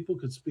where people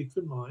could speak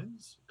their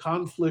minds.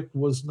 Conflict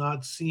was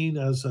not seen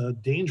as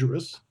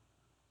dangerous,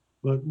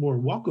 but more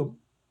welcome.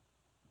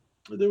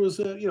 There was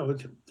it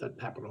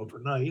didn't happen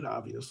overnight,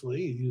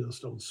 obviously. You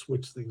just don't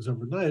switch things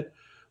overnight.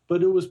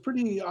 But it was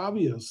pretty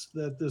obvious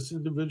that this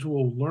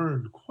individual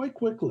learned quite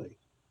quickly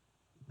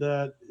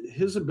that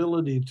his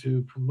ability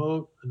to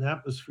promote an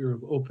atmosphere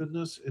of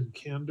openness and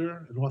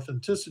candor and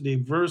authenticity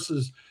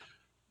versus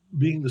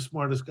being the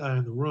smartest guy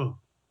in the room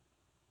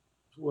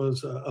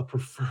was a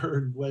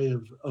preferred way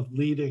of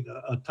leading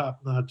a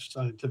top-notch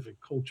scientific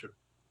culture.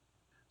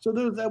 So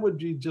that would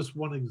be just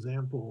one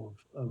example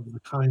of the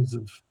kinds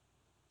of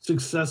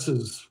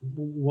successes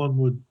one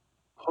would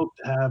hope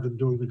to have in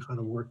doing the kind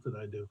of work that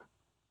I do.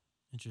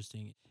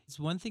 Interesting. It's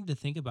one thing to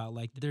think about,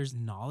 like there's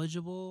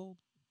knowledgeable,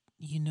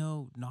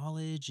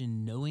 knowledge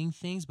and knowing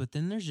things, but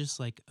then there's just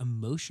like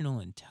emotional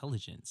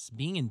intelligence,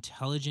 being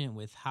intelligent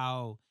with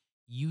how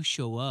you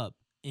show up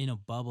in a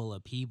bubble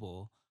of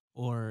people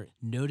or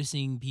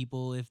noticing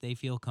people if they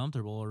feel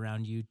comfortable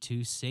around you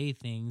to say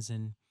things.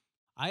 And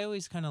I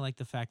always kind of like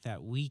the fact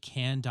that we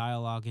can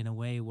dialogue in a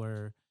way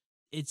where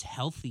it's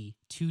healthy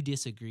to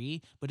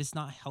disagree, but it's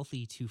not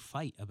healthy to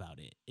fight about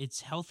it.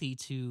 It's healthy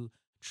to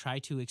try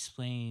to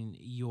explain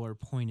your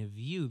point of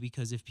view,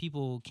 because if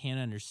people can't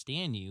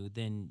understand you,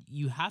 then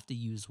you have to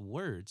use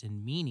words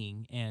and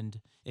meaning. And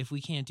if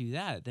we can't do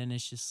that, then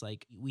it's just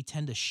like we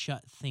tend to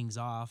shut things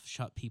off,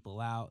 shut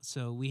people out.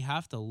 So we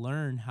have to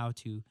learn how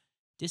to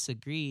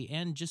disagree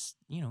and just,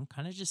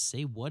 kind of just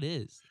say what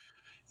is.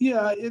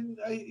 Yeah, and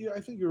I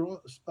think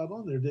you're spot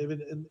on there,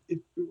 David. And it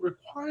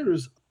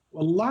requires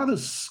a lot of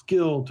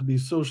skill to be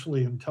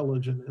socially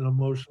intelligent and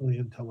emotionally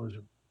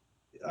intelligent.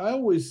 I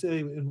always say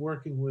in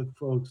working with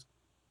folks,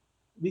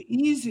 the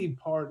easy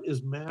part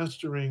is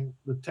mastering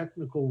the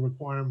technical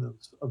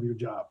requirements of your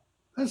job.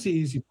 That's the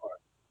easy part.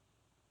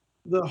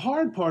 The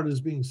hard part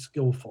is being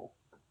skillful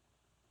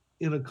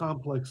in a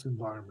complex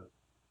environment.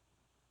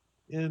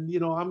 And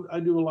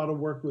I do a lot of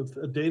work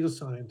with data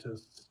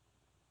scientists,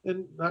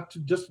 and not to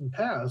just in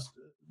past,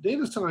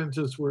 data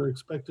scientists were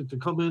expected to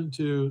come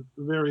into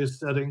various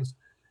settings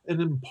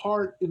and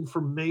impart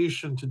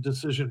information to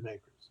decision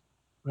makers,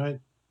 right?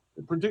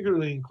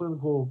 Particularly in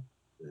clinical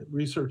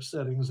research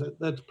settings,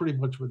 that's pretty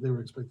much what they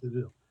were expected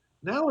to do.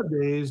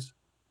 Nowadays,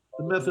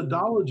 the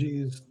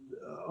methodologies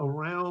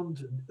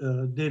around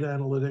data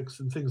analytics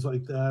and things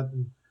like that,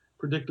 and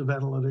predictive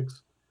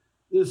analytics,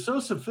 is so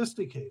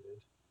sophisticated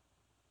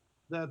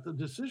that the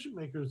decision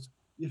makers,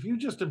 if you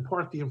just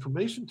impart the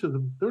information to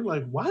them, they're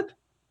like, what?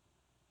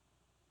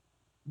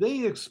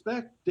 They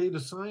expect data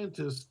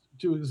scientists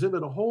to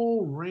exhibit a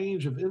whole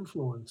range of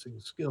influencing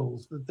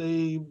skills that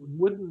they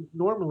wouldn't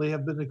normally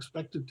have been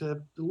expected to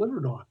have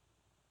delivered on.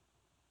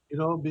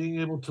 Being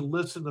able to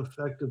listen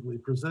effectively,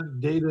 present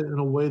data in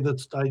a way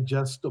that's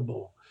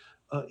digestible,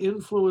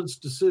 influence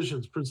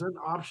decisions, present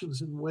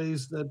options in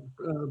ways that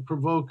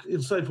provoke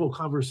insightful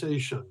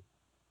conversation,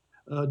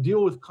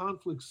 deal with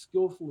conflicts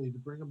skillfully to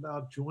bring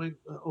about joint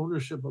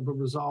ownership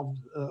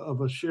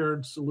of a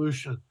shared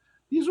solution.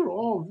 These are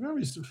all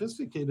very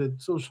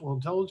sophisticated social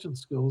intelligence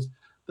skills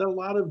that a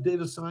lot of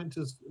data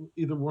scientists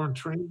either weren't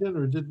trained in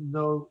or didn't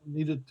know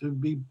needed to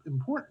be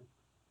important.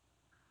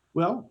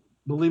 Well,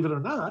 believe it or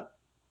not,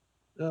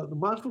 the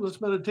mindfulness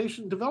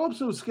meditation develops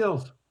those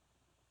skills.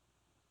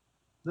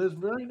 That's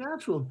very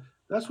natural.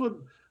 That's what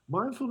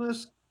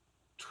mindfulness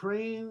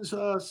trains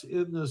us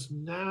in, this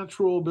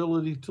natural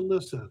ability to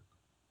listen,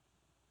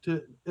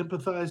 to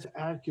empathize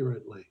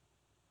accurately,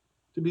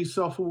 to be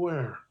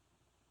self-aware,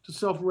 to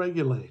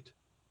self-regulate,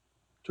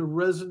 to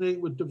resonate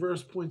with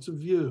diverse points of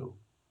view.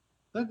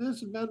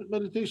 That's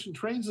meditation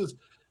trains us.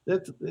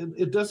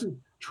 It doesn't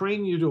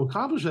train you to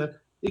accomplish that.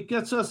 It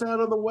gets us out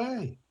of the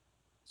way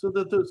so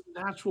that those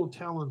natural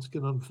talents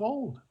can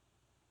unfold.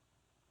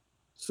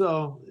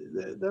 So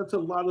that's a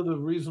lot of the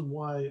reason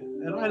why,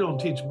 and I don't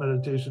teach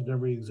meditation to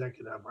every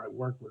executive I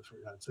work with, for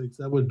God's sakes.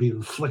 That would be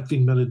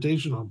inflicting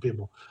meditation on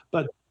people.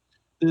 But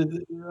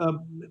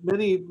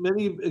many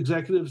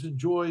executives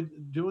enjoy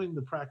doing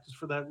the practice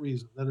for that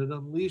reason, that it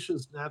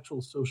unleashes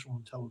natural social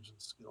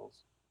intelligence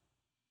skills.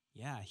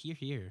 Yeah,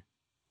 here.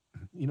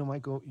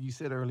 Michael, you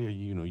said earlier,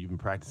 you've been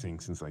practicing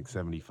since like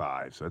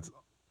 75. So it's,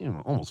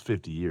 almost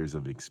 50 years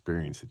of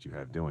experience that you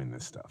have doing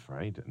this stuff,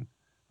 right? And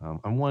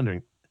I'm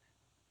wondering,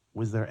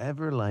 was there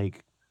ever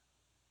like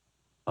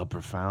a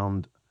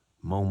profound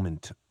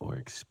moment or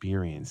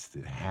experience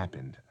that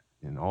happened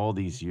in all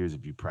these years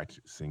of you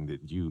practicing that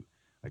you,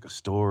 like a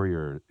story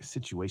or a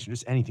situation,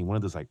 just anything, one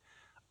of those like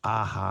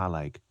aha,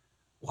 like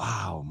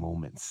wow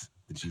moments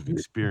that you've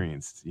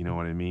experienced? You know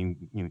what I mean?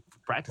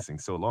 Practicing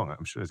so long,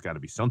 I'm sure there's got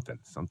to be something.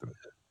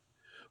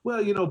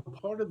 Well,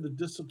 part of the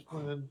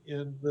discipline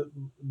in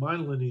my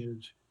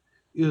lineage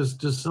is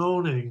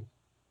disowning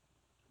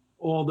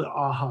all the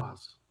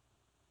ahas.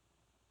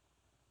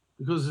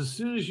 Because as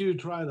soon as you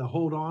try to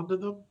hold on to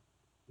them,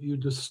 you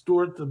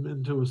distort them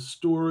into a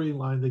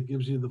storyline that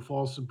gives you the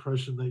false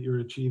impression that you're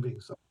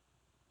achieving something.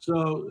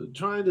 So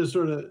trying to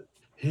sort of,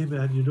 hey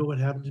man, you know what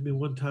happened to me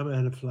one time? I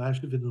had a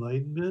flash of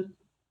enlightenment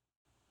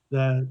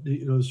that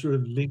sort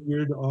of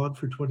lingered on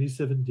for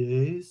 27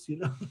 days.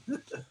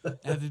 I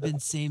haven't been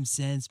same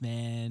since,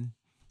 man.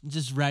 I'm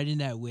just riding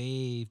that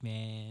wave,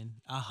 man.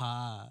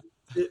 Aha.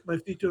 My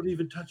feet don't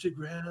even touch the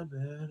ground,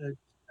 man.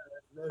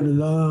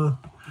 I'm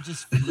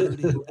just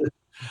floating.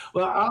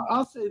 Well,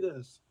 I'll say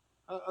this.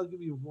 I'll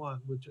give you one,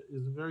 which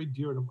is very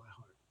dear to my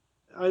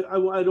heart.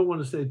 I don't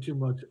want to say too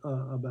much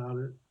about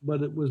it,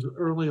 but it was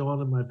early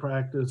on in my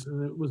practice,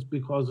 and it was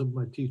because of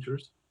my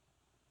teachers,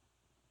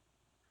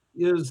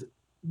 is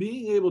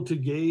being able to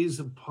gaze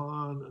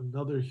upon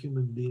another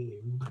human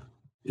being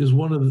is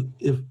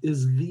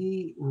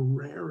the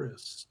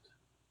rarest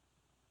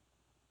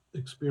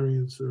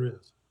experience there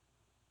is.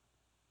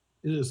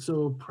 It is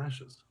so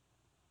precious.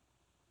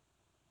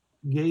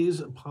 Gaze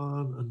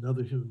upon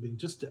another human being,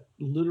 just to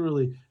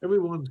literally,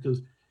 everyone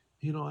goes,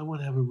 I want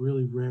to have a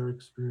really rare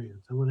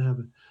experience. I want to have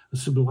a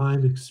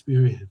sublime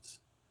experience.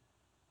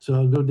 So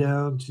I'll go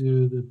down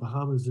to the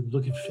Bahamas and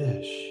look at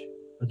fish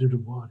under the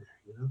water,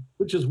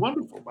 which is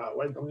wonderful, by the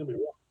way, don't get me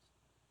wrong.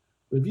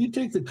 But if you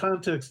take the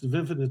context of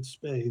infinite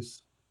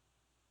space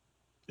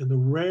and the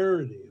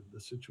rarity of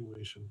the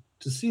situation,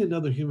 to see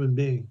another human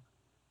being,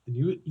 and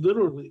you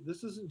literally,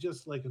 this isn't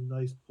just like a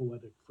nice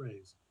poetic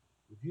phrase,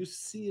 if you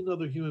see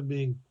another human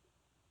being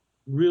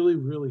really,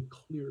 really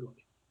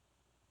clearly,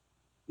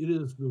 it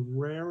is the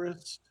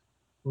rarest,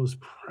 most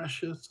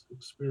precious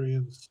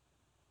experience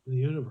in the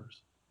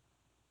universe.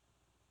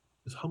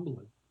 It's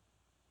humbling.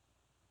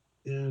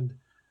 And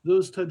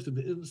those types of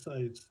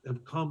insights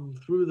have come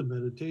through the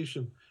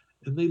meditation,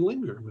 and they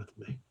linger with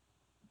me.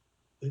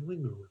 They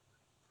linger with me.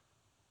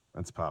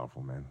 That's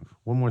powerful, man.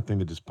 One more thing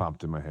that just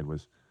popped in my head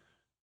was,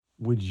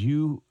 would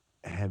you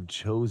have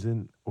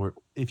chosen, or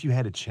if you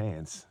had a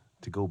chance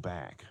to go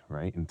back,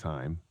 right, in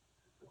time,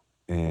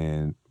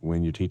 and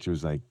when your teacher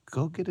was like,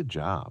 go get a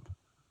job,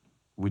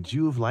 would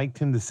you have liked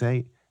him to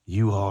say,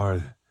 you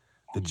are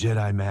the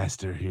Jedi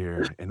Master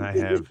here, and I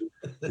have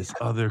this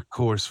other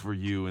course for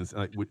you? And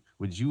like,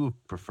 would you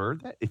have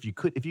preferred that? If you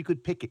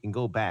could pick it and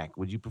go back,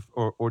 would you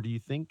prefer, or do you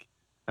think,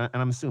 and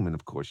I'm assuming,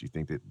 of course, you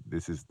think that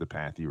this is the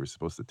path you were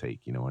supposed to take,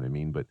 you know what I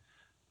mean? But,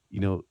 you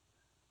know,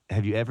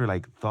 have you ever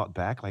like thought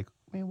back, like,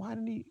 man, why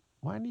didn't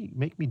he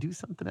make me do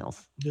something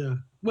else? Yeah.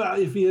 Well,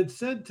 if he had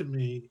said to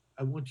me,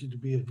 I want you to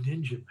be a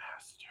ninja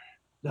master,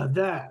 now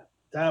that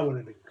would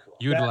have been cool.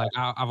 You'd That- like,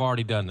 I've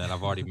already done that.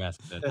 I've already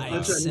mastered that. Yeah, I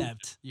that's right.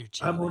 accept your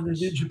I'm on the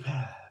challenge. ninja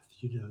path,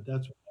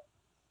 that's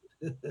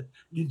what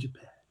ninja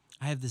path.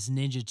 I have this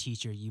ninja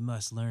teacher you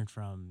must learn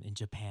from in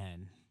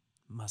Japan.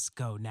 Must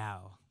go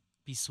now.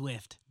 Be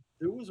swift.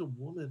 There was a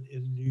woman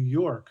in New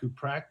York who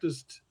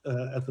practiced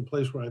at the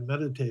place where I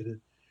meditated,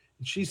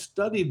 and she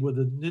studied with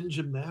a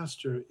ninja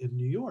master in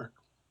New York.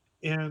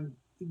 And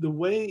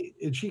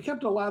and she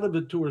kept a lot of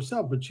it to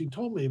herself, but she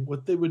told me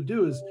what they would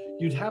do is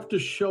you'd have to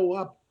show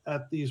up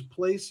at these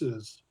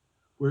places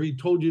where he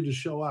told you to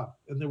show up.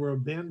 And there were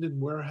abandoned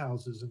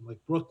warehouses in like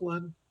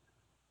Brooklyn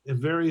and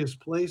various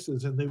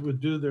places, and they would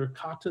do their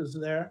katas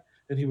there,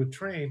 and he would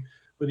train,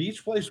 but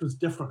each place was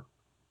different.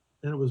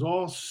 And it was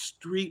all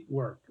street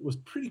work. It was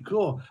pretty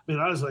cool. I mean,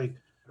 I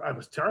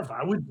was terrified.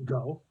 I wouldn't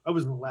go. I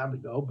wasn't allowed to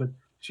go. But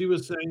she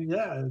was saying,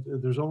 yeah,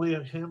 there's only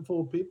a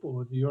handful of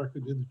people in New York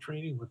who did the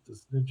training with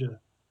this ninja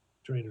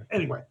trainer.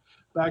 Anyway,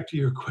 back to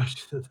your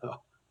question,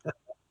 though.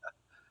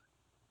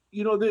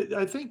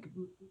 I think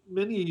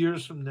many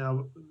years from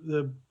now,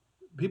 the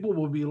people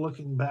will be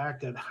looking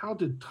back at how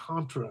did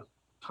Tantric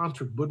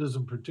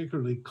Buddhism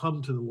particularly,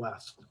 come to the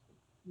West.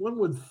 One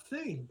would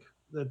think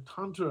that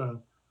Tantra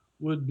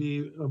would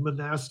be a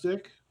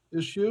monastic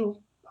issue,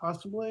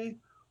 possibly,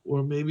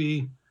 or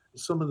maybe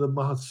some of the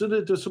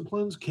Mahasiddha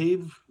disciplines,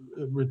 cave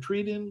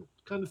retreating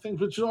kind of things,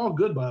 which is all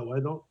good, by the way.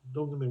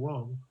 Don't get me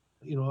wrong.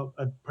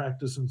 I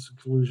practice in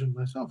seclusion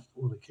myself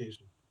on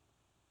occasion.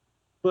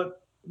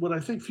 But what I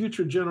think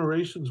future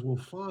generations will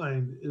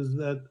find is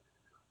that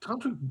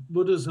Tantric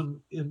Buddhism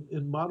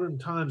in modern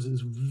times is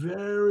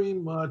very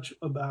much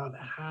about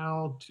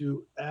how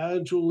to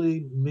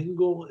agilely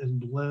mingle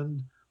and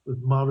blend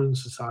with modern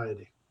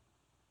society.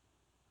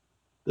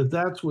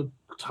 That's what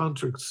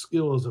tantric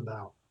skill is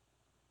about,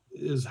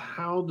 is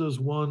how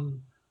does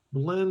one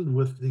blend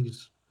with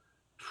these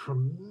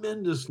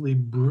tremendously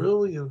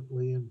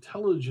brilliantly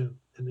intelligent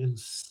and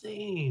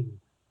insane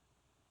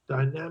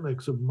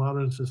dynamics of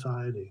modern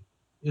society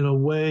in a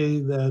way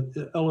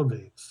that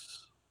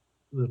elevates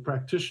the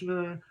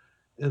practitioner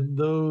and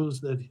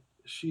those that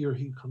she or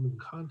he come in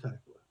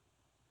contact with.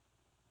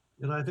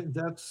 And I think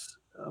that's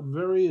a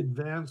very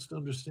advanced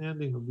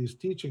understanding of these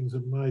teachings,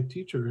 and my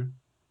teacher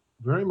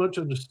very much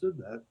understood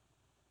that.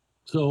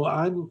 So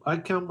I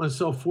count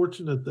myself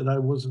fortunate that I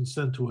wasn't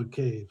sent to a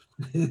cave.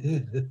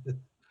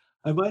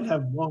 I might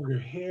have longer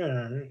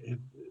hair and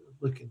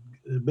looking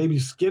maybe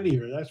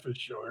skinnier, that's for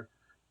sure.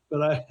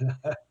 But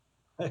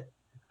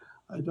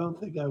I don't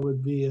think I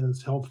would be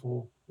as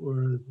helpful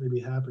or maybe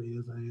happy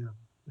as I am.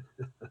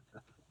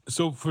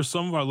 So for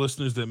some of our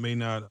listeners that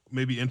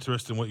may be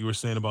interested in what you were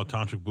saying about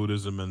Tantric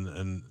Buddhism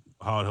and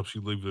how it helps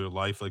you live their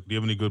life, like, do you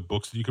have any good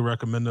books that you can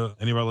recommend to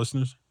any of our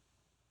listeners?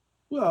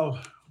 Well,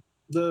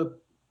 the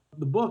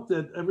book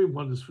that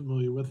everyone is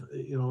familiar with,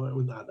 well,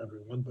 not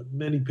everyone, but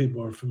many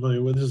people are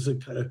familiar with, is a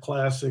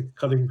classic,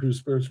 Cutting Through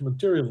Spiritual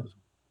Materialism,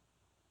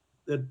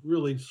 that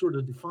really sort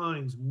of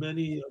defines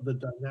many of the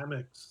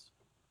dynamics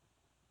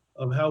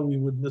of how we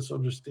would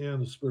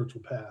misunderstand a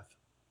spiritual path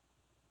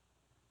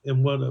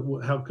and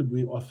how could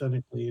we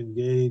authentically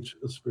engage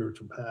a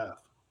spiritual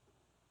path.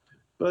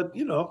 But,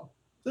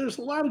 there's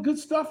a lot of good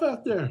stuff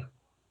out there.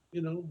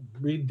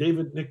 Read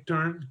David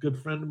Nichtern,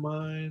 good friend of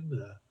mine,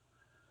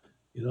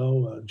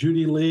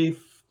 Judy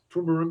Leaf,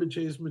 Trungpa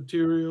Rinpoche's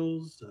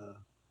materials,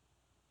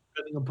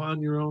 depending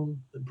upon your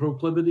own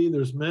proclivity.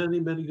 There's many,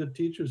 many good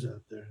teachers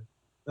out there.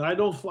 And I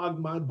don't flog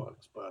my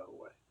books, by the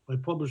way. My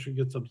publisher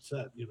gets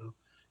upset,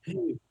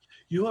 hey,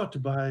 you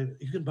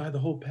can buy the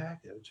whole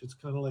package. It's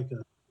kind of like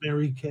a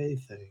Mary Kay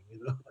thing,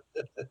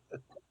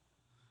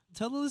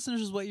 Tell the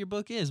listeners what your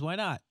book is. Why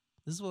not?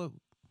 This is what,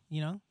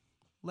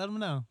 let them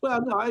know.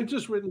 Well, no, I've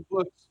just written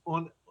books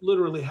on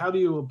literally how do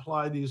you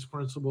apply these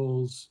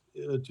principles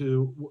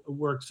to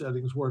work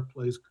settings,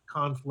 workplace,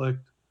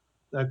 conflict,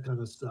 that kind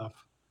of stuff.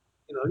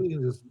 You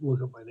can just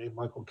look up my name,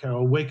 Michael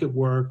Carroll, Wake at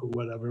Work or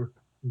whatever,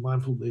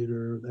 Mindful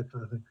Leader, that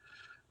kind of thing.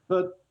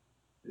 But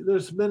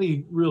there's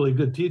many really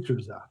good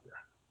teachers out there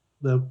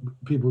that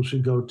people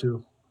should go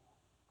to.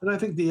 And I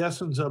think the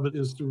essence of it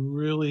is to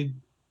really,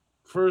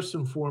 first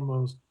and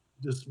foremost,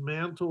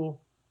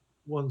 dismantle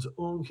one's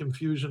own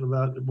confusion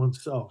about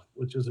oneself,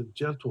 which is a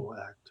gentle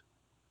act,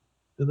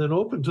 and then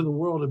open to the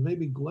world and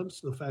maybe glimpse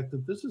the fact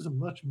that this is a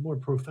much more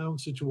profound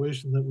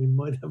situation than we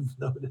might have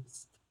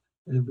noticed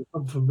and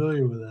become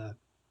familiar with that.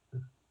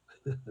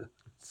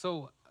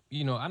 So,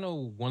 I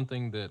know one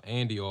thing that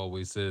Andy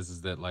always says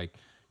is that, like,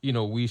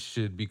 we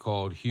should be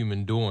called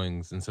human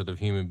doings instead of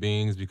human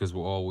beings because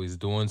we're always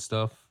doing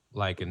stuff,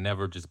 like, and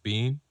never just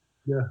being.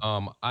 Yeah.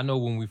 I know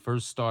when we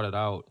first started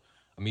out,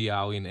 me,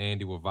 Ali, and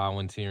Andy were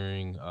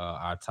volunteering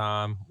our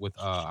time with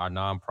our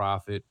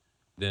nonprofit.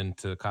 Then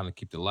to kind of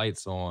keep the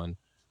lights on,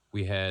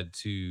 we had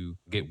to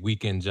get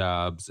weekend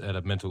jobs at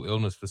a mental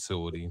illness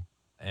facility.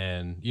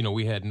 And,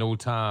 we had no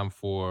time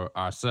for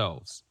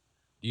ourselves.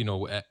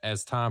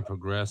 As time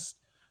progressed,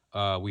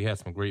 we had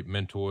some great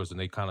mentors and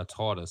they kind of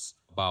taught us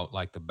about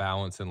like the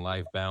balance in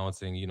life,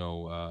 balancing,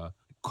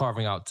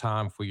 carving out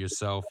time for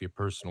yourself, your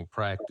personal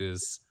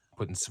practice,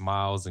 putting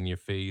smiles in your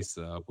face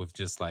with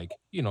just like,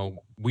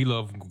 we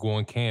love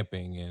going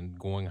camping and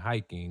going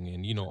hiking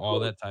and, all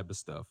that type of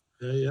stuff.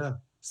 Yeah.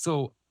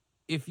 So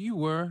if you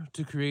were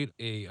to create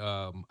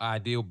a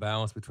ideal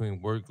balance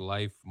between work,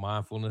 life,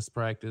 mindfulness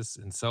practice,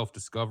 and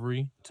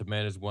self-discovery to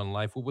manage one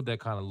life, what would that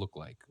kind of look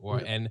like? Or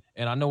Yeah.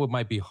 and I know it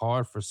might be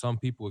hard for some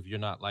people if you're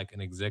not like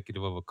an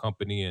executive of a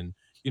company and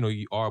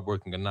you are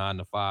working a 9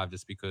 to 5,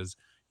 just because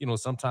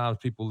sometimes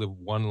people live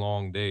one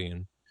long day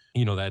and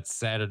that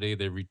Saturday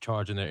they're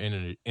recharging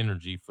their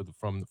energy for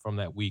from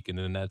that week, and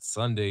then that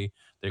Sunday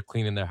they're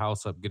cleaning their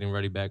house up, getting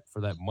ready back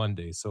for that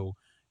Monday. So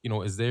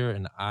is there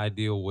an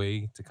ideal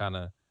way to kind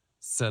of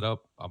set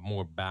up a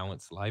more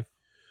balanced life?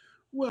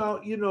 Well,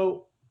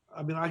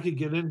 I mean, I could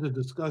get into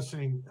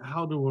discussing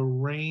how to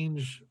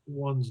arrange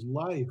one's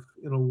life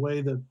in a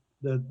way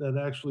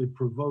that actually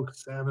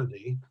provokes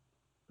sanity,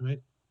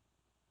 right?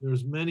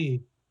 There's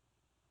many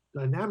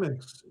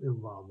dynamics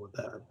involved with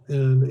that,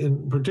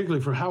 and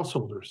particularly for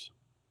householder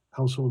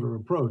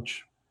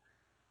approach.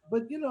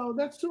 But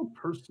that's so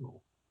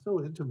personal,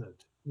 so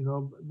intimate.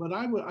 But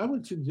I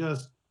would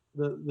suggest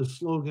the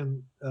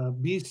slogan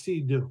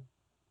BC do,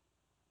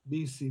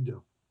 BC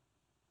do.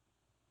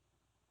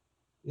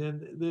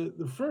 And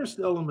the first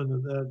element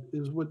of that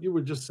is what you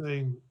were just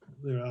saying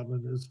there,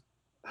 Alvin, is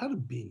how to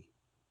be.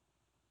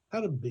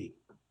 How to be.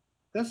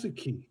 That's the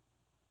key.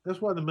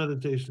 That's why the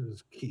meditation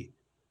is key.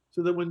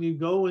 So that when you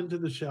go into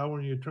the shower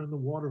and you turn the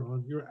water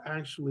on, you're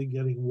actually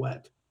getting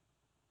wet.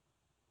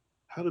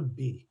 How to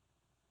be.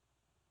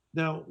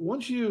 Now,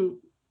 once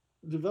you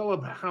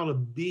develop how to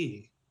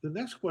be, the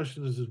next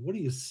question is what do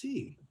you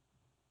see?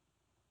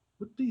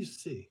 What do you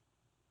see?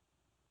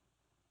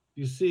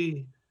 Do you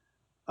see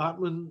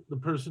Atman, the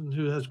person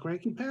who has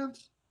cranky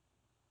pants?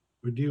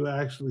 Or do you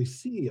actually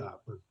see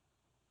Atman?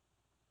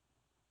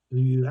 If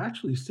you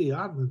actually see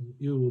Atman,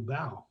 you will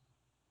bow.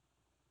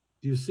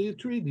 Do you see a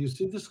tree? Do you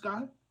see the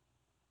sky?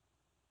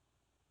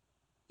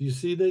 Do you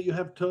see that you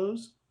have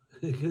toes?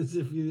 Because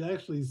if you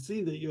actually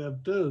see that you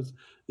have toes,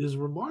 is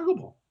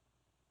remarkable.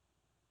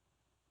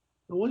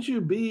 And once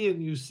you be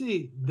and you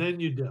see, then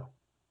you do.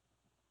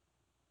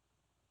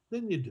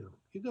 Then you do.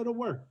 You go to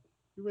work.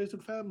 You raise a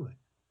family.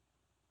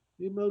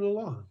 You mow the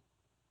lawn.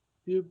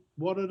 You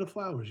water the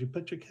flowers. You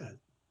pet your cat.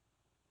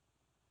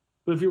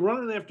 But if you're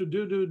running after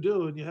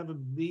do, and you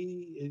haven't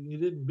be, and you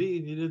didn't be,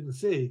 and you didn't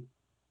see,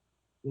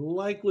 the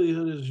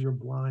likelihood is you're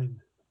blind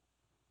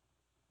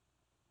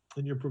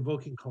and you're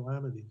provoking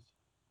calamities.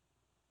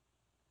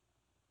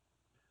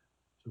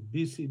 So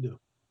BC do.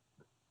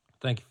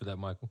 Thank you for that,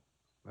 Michael.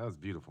 That was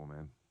beautiful,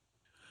 man.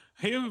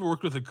 Hey, you ever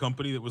worked with a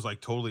company that was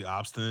like totally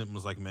obstinate and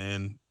was like,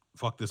 man,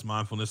 fuck this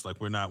mindfulness. Like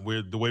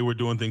we're the way we're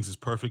doing things is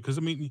perfect. Cause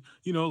I mean,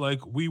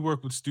 like we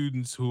work with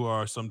students who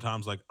are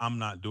sometimes like, I'm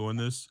not doing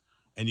this.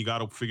 And you got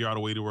to figure out a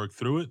way to work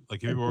through it.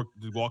 Like, have you ever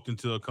walked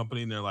into a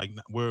company and they're like,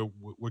 we're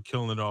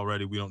killing it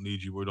already. We don't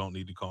need you. We don't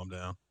need to calm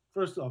down.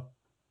 First off,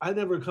 I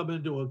never come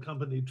into a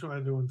company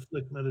trying to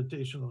inflict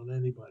meditation on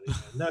anybody. Man.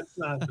 That's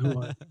not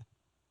who I am.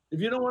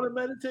 If you don't want to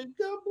meditate,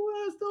 God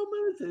bless,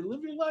 don't meditate.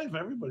 Live your life.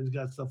 Everybody's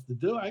got stuff to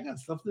do. I got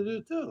stuff to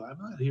do too. I'm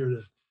not here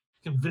to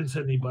convince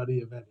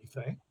anybody of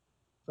anything.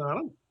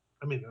 So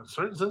in a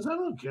certain sense, I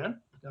don't care.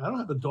 I don't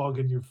have a dog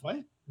in your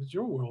fight. It's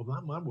your world,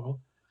 not my world.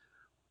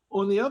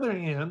 On the other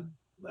hand,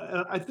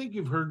 I think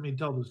you've heard me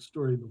tell this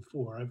story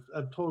before.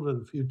 I've told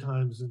it a few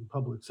times in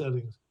public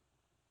settings.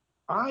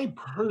 I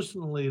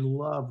personally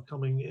love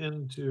coming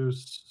into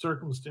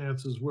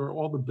circumstances where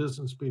all the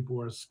business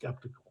people are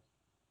skeptical.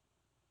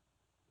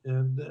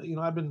 And,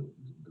 I've been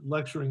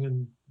lecturing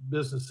in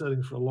business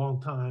settings for a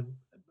long time,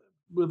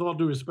 with all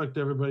due respect to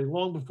everybody,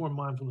 long before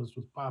mindfulness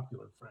was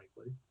popular,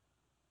 frankly.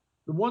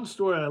 The one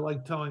story I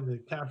like telling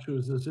that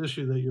captures this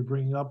issue that you're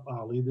bringing up,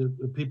 Ali,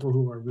 the people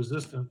who are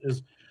resistant,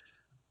 is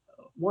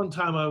one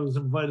time I was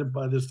invited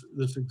by this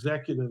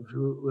executive,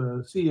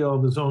 who CEO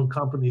of his own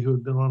company, who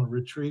had been on a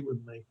retreat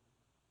with me,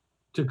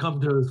 to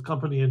come to his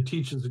company and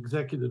teach his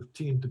executive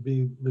team to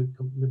be the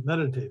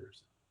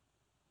meditators.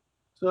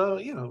 So,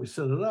 we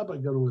set it up. I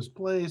go to his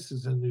place.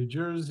 It's in New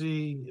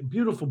Jersey.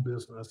 Beautiful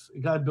business. A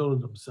guy built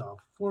it himself.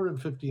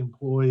 450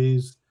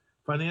 employees,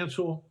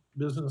 financial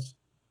business,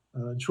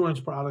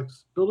 insurance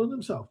products. Built it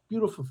himself.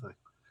 Beautiful thing.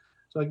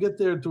 So I get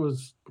there to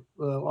his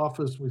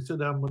office. We sit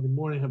down Monday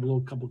morning, have a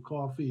little cup of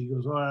coffee. He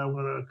goes, "All right, I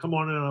want to come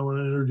on in. I want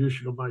to introduce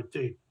you to my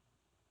team."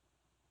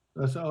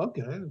 I said,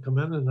 "Okay." I come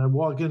in and I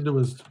walk into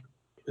his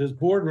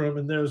boardroom,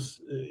 and there's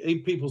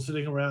 8 people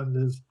sitting around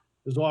his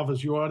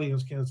office. Your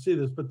audience can't see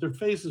this, but their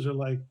faces are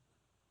like,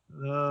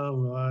 "Oh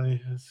my,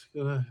 it's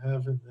gonna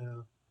happen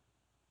now."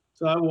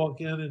 So I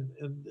walk in,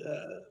 and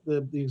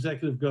the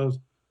executive goes,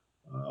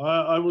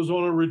 I was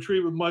on a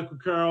retreat with Michael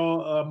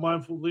Carroll, a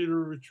mindful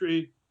leader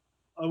retreat.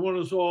 I want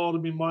us all to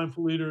be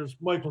mindful leaders.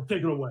 Michael,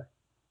 take it away.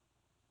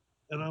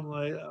 And I'm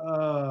like,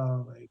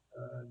 "Oh my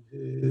God,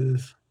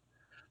 geez.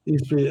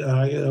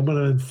 I'm going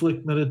to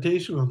inflict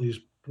meditation on these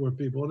poor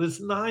people." And it's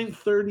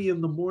 9:30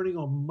 in the morning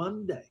on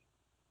Monday.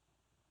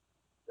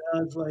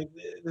 It's like,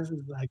 this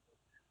is like,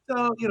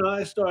 so,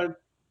 I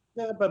start,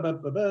 start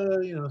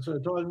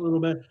talking a little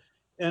bit.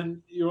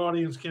 And your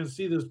audience can't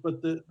see this,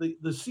 but the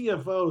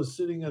CFO is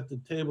sitting at the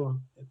table,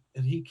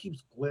 and he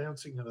keeps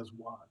glancing at his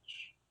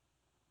watch.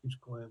 Keeps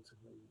glancing.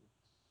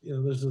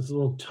 There's this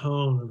little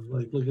tone of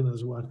like looking at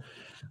his watch.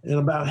 And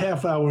about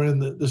half hour in,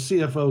 the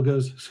CFO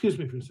goes, "Excuse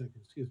me for a second.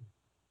 Excuse me.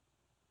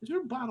 Is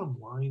there a bottom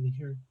line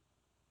here?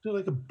 Is there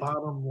like a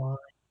bottom line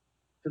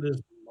to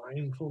this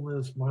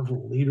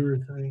mindful leader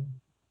thing?"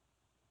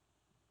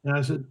 And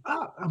I said,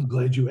 "I'm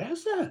glad you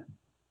asked that.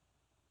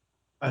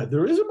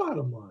 There is a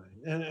bottom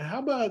line. And how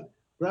about,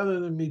 rather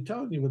than me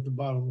telling you what the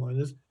bottom line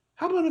is,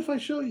 how about if I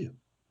show you?"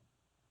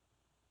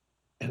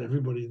 And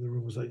everybody in the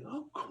room was like,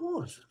 "Oh, of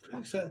course."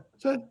 I said,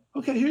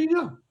 "Okay, here you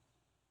go."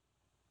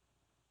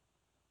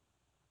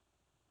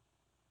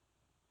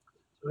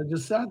 So I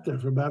just sat there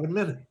for about a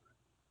minute.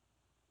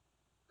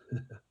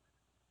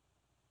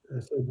 I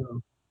said,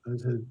 "No." I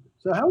said,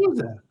 "So how was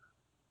that?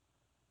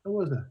 How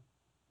was that?"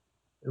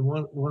 And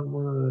one of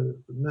the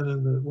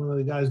men one of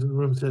the guys in the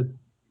room said,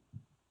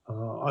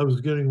 "I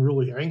was getting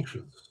really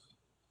anxious,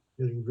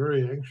 getting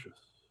very anxious,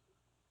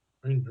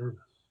 very nervous."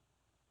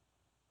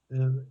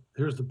 And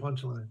here's the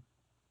punchline.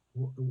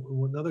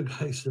 Another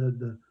guy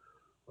said,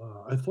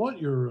 "I thought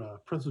your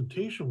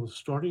presentation was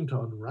starting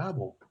to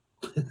unravel."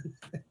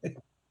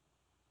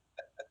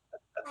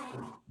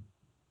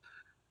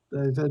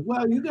 I said,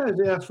 "Well, you guys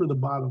asked for the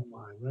bottom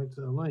line, right?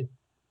 So let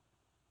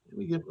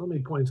me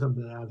point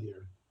something out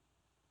here.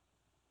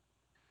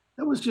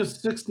 That was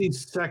just 60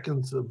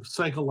 seconds of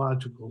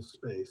psychological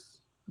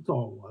space. That's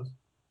all it was.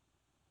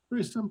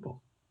 Very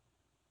simple.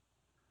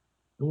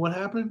 And what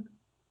happened?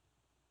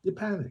 You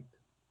panicked.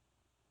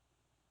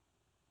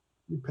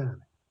 You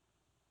panicked.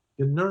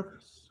 You're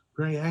nervous,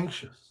 very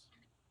anxious.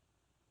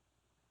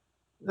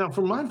 Now,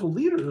 for mindful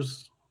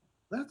leaders,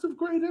 that's of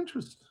great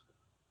interest.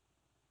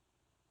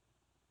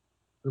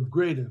 Of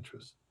great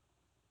interest.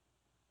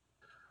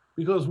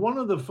 Because one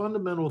of the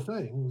fundamental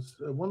things,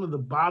 one of the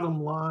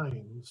bottom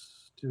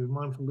lines to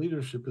mindful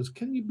leadership is,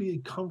 can you be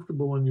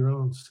comfortable in your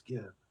own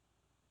skin?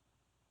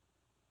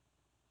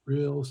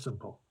 Real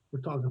simple.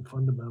 We're talking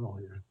fundamental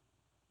here.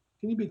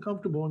 Can you be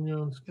comfortable in your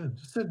own skin?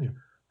 Just sitting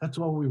here. That's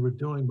all we were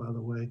doing, by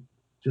the way,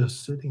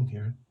 just sitting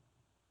here.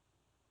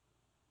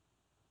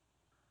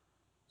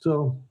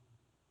 So,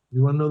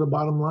 you want to know the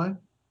bottom line?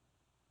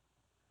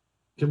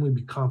 Can we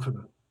be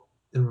confident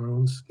in our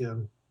own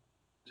skin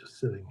just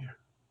sitting here?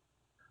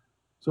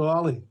 So,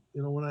 Ali,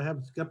 when I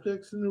have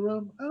skeptics in the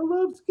room, I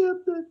love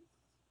skeptics.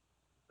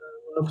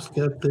 I love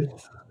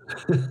skeptics.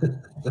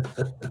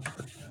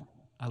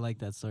 I like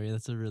that story.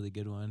 That's a really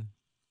good one.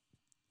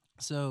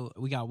 So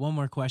we got one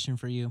more question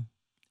for you,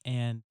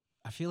 and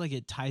I feel like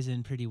it ties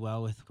in pretty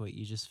well with what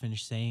you just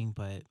finished saying,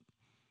 but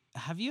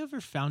have you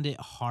ever found it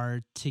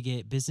hard to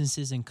get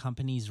businesses and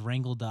companies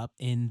wrangled up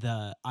in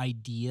the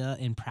idea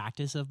and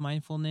practice of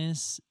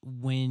mindfulness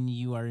when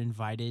you are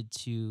invited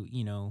to,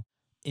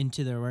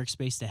 into their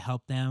workspace to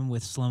help them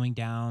with slowing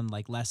down,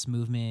 like less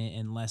movement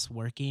and less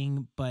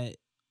working? But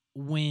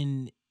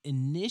when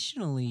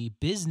initially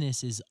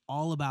business is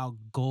all about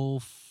goal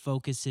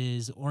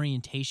focuses,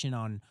 orientation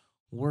on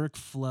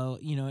workflow,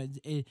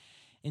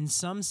 in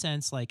some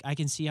sense, like I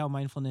can see how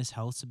mindfulness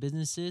helps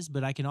businesses,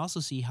 but I can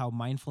also see how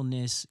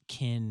mindfulness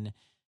can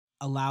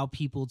allow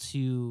people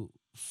to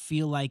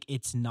feel like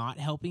it's not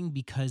helping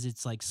because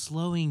it's like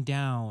slowing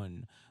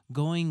down,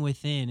 going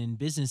within, and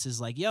business is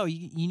like, yo,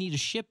 you need to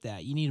ship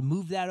that. You need to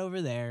move that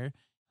over there.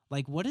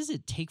 Like, what does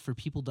it take for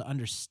people to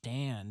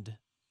understand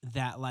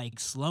that like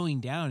slowing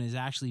down is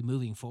actually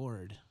moving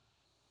forward?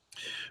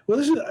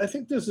 Well, I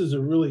think this is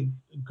a really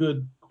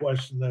good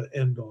question to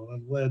end on.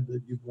 I'm glad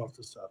that you brought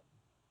this up.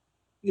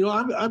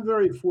 I'm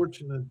very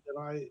fortunate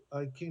that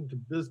I came to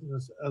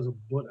business as a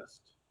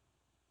Buddhist.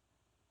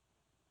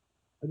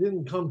 I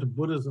didn't come to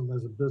Buddhism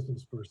as a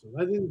business person.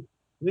 I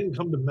didn't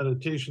come to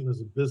meditation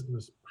as a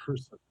business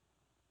person.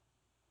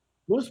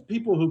 Most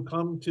people who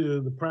come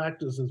to the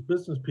practice as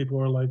business people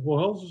are like, well,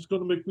 how's this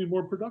going to make me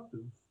more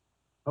productive?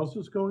 How's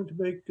this going to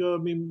make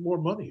me more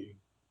money?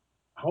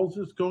 how's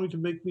this going to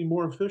make me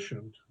more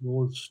efficient?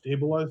 Will it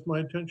stabilize my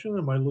attention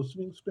and my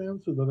listening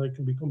span so that I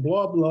can become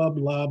blah, blah,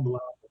 blah, blah.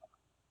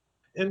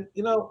 And,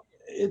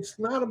 it's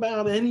not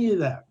about any of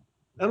that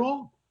at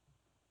all.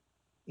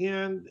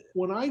 And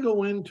when I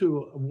go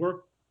into a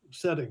work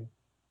setting,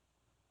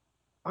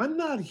 I'm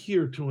not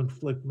here to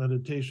inflict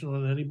meditation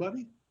on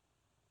anybody.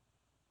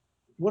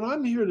 What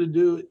I'm here to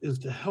do is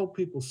to help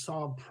people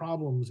solve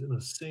problems in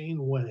a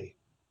sane way.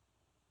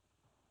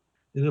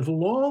 And if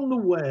along the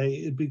way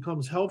it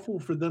becomes helpful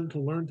for them to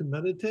learn to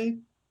meditate,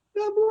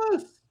 God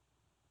bless.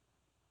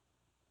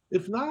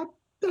 If not,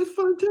 that's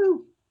fine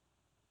too.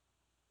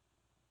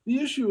 The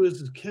issue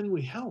is can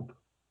we help?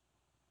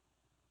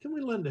 Can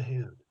we lend a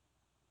hand?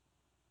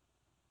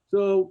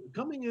 So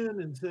coming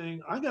in and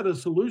saying, I got a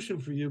solution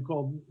for you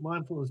called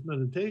mindfulness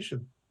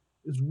meditation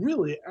is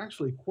really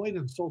actually quite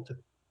insulting.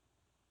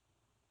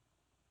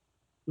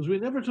 Because we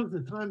never took the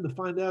time to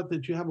find out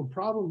that you have a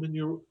problem in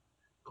your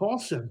call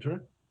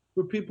center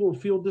where people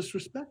feel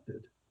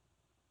disrespected.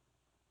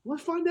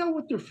 Let's find out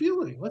what they're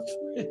feeling.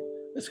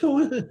 Let's go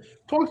in and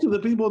talk to the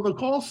people in the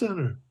call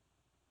center.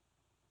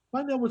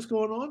 Find out what's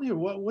going on here.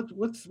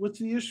 What's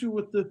the issue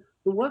with the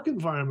work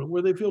environment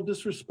where they feel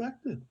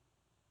disrespected?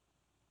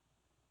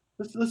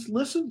 Let's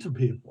listen to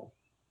people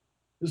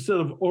instead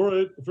of, all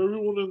right, if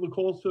everyone in the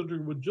call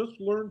center would just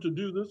learn to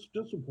do this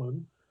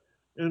discipline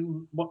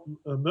and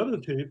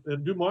meditate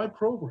and do my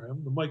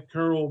program, the Mike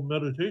Carroll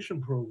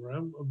meditation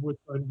program, of which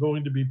I'm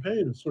going to be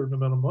paid a certain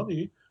amount of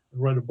money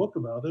and write a book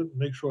about it and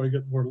make sure I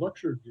get more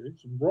lecture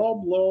gigs and blah,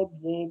 blah,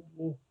 blah,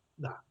 blah.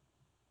 Nah.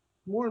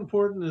 More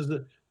important is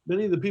that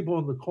many of the people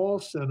in the call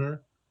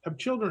center have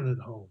children at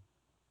home.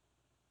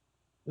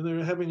 And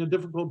they're having a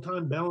difficult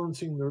time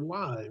balancing their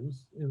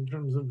lives in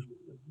terms of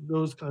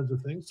those kinds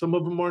of things. Some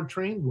of them aren't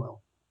trained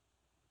well.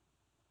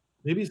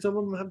 Maybe some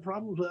of them have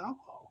problems with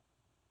alcohol.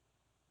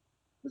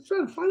 Let's try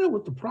to find out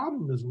what the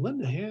problem is and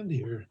lend a hand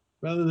here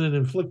rather than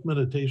inflict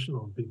meditation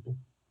on people.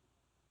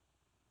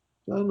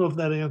 So I don't know if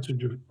that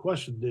answered your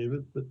question,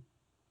 David, but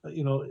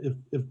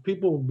if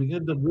people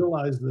begin to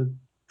realize that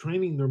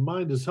training their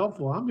mind is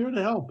helpful, I'm here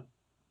to help.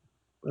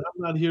 But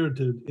I'm not here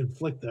to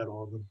inflict that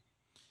on them.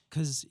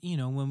 Because,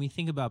 when we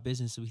think about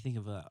business, we think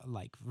of a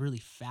really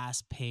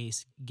fast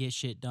pace, get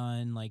shit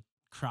done,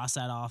 cross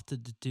that off the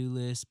to-do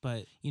list.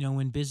 But,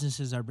 when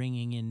businesses are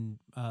bringing in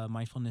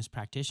mindfulness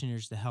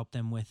practitioners to help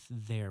them with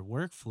their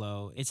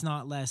workflow, it's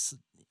not less.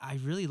 I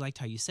really liked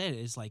how you said it.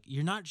 It's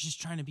you're not just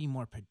trying to be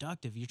more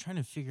productive. You're trying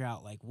to figure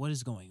out what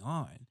is going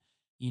on.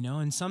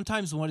 And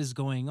sometimes what is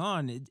going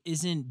on, it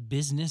isn't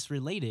business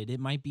related. It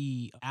might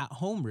be at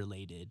home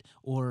related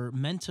or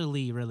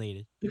mentally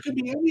related. It could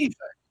be anything.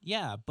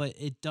 Yeah, but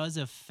it does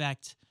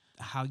affect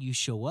how you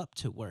show up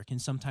to work.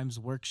 And sometimes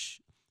work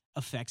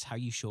affects how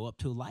you show up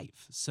to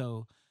life.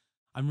 So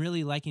I'm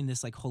really liking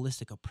this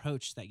holistic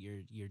approach that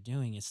you're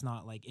doing. It's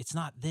not it's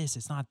not this,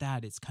 it's not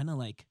that. It's kind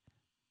of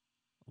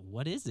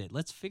what is it?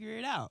 Let's figure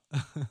it out.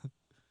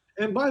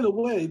 And by the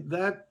way,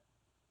 that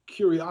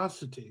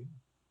curiosity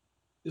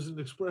is an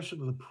expression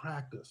of the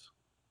practice,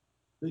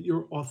 that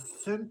you're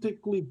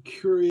authentically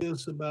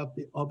curious about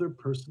the other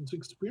person's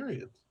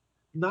experience,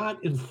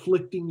 not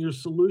inflicting your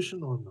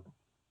solution on them.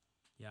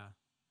 Yeah,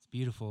 it's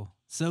beautiful.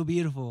 So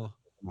beautiful.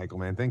 Michael,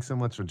 man, thanks so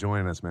much for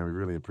joining us, man. We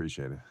really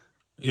appreciate it.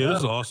 Yeah, this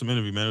is an awesome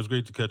interview, man. It was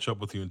great to catch up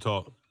with you and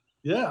talk.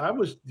 Yeah,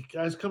 you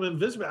guys come and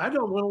visit me. I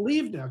don't want to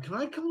leave now. Can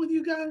I come with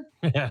you guys?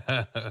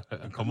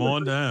 Come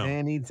on down.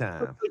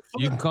 Anytime.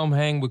 You can come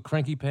hang with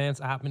Cranky Pants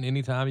Oppman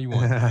anytime you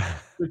want.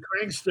 The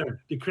Crankster.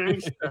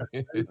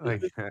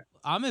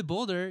 I'm at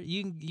Boulder.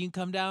 You can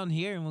come down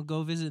here and we'll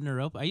go visit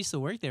Naropa. I used to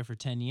work there for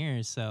 10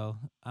 years, so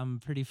I'm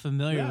pretty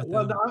familiar with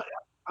them. No,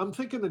 I'm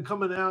thinking of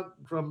coming out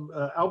from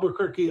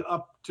Albuquerque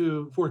up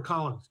to Fort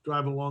Collins,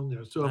 drive along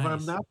there. So if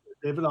I'm not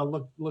there, David,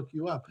 I'll look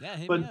you up. Yeah,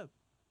 hit me up.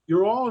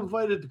 You're all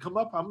invited to come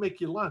up. I'll make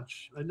you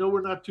lunch. I know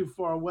we're not too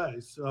far away,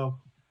 so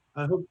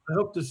I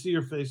hope to see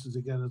your faces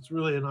again. It's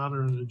really an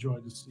honor and a joy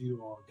to see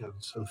you all again.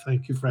 So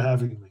thank you for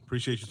having me.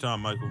 Appreciate your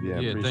time, Michael. Yeah,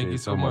 appreciate thank you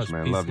so much,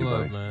 man. Peace Love you,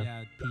 love, buddy. man.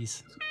 Yeah,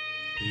 peace.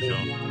 Peace,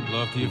 y'all.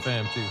 Love to your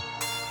fam too.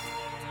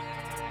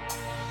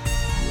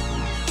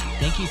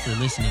 Thank you for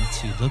listening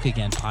to Look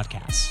Again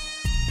Podcast.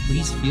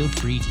 Please feel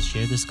free to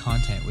share this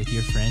content with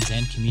your friends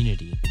and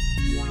community.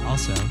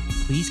 Also,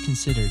 please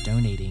consider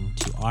donating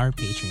to our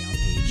Patreon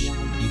page.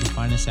 You can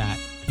find us at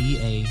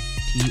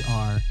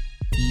patreon.com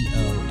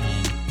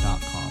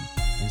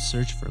and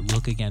search for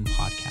Look Again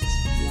Podcast.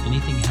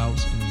 Anything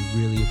helps, and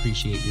we really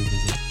appreciate your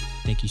visit.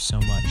 Thank you so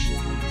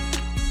much.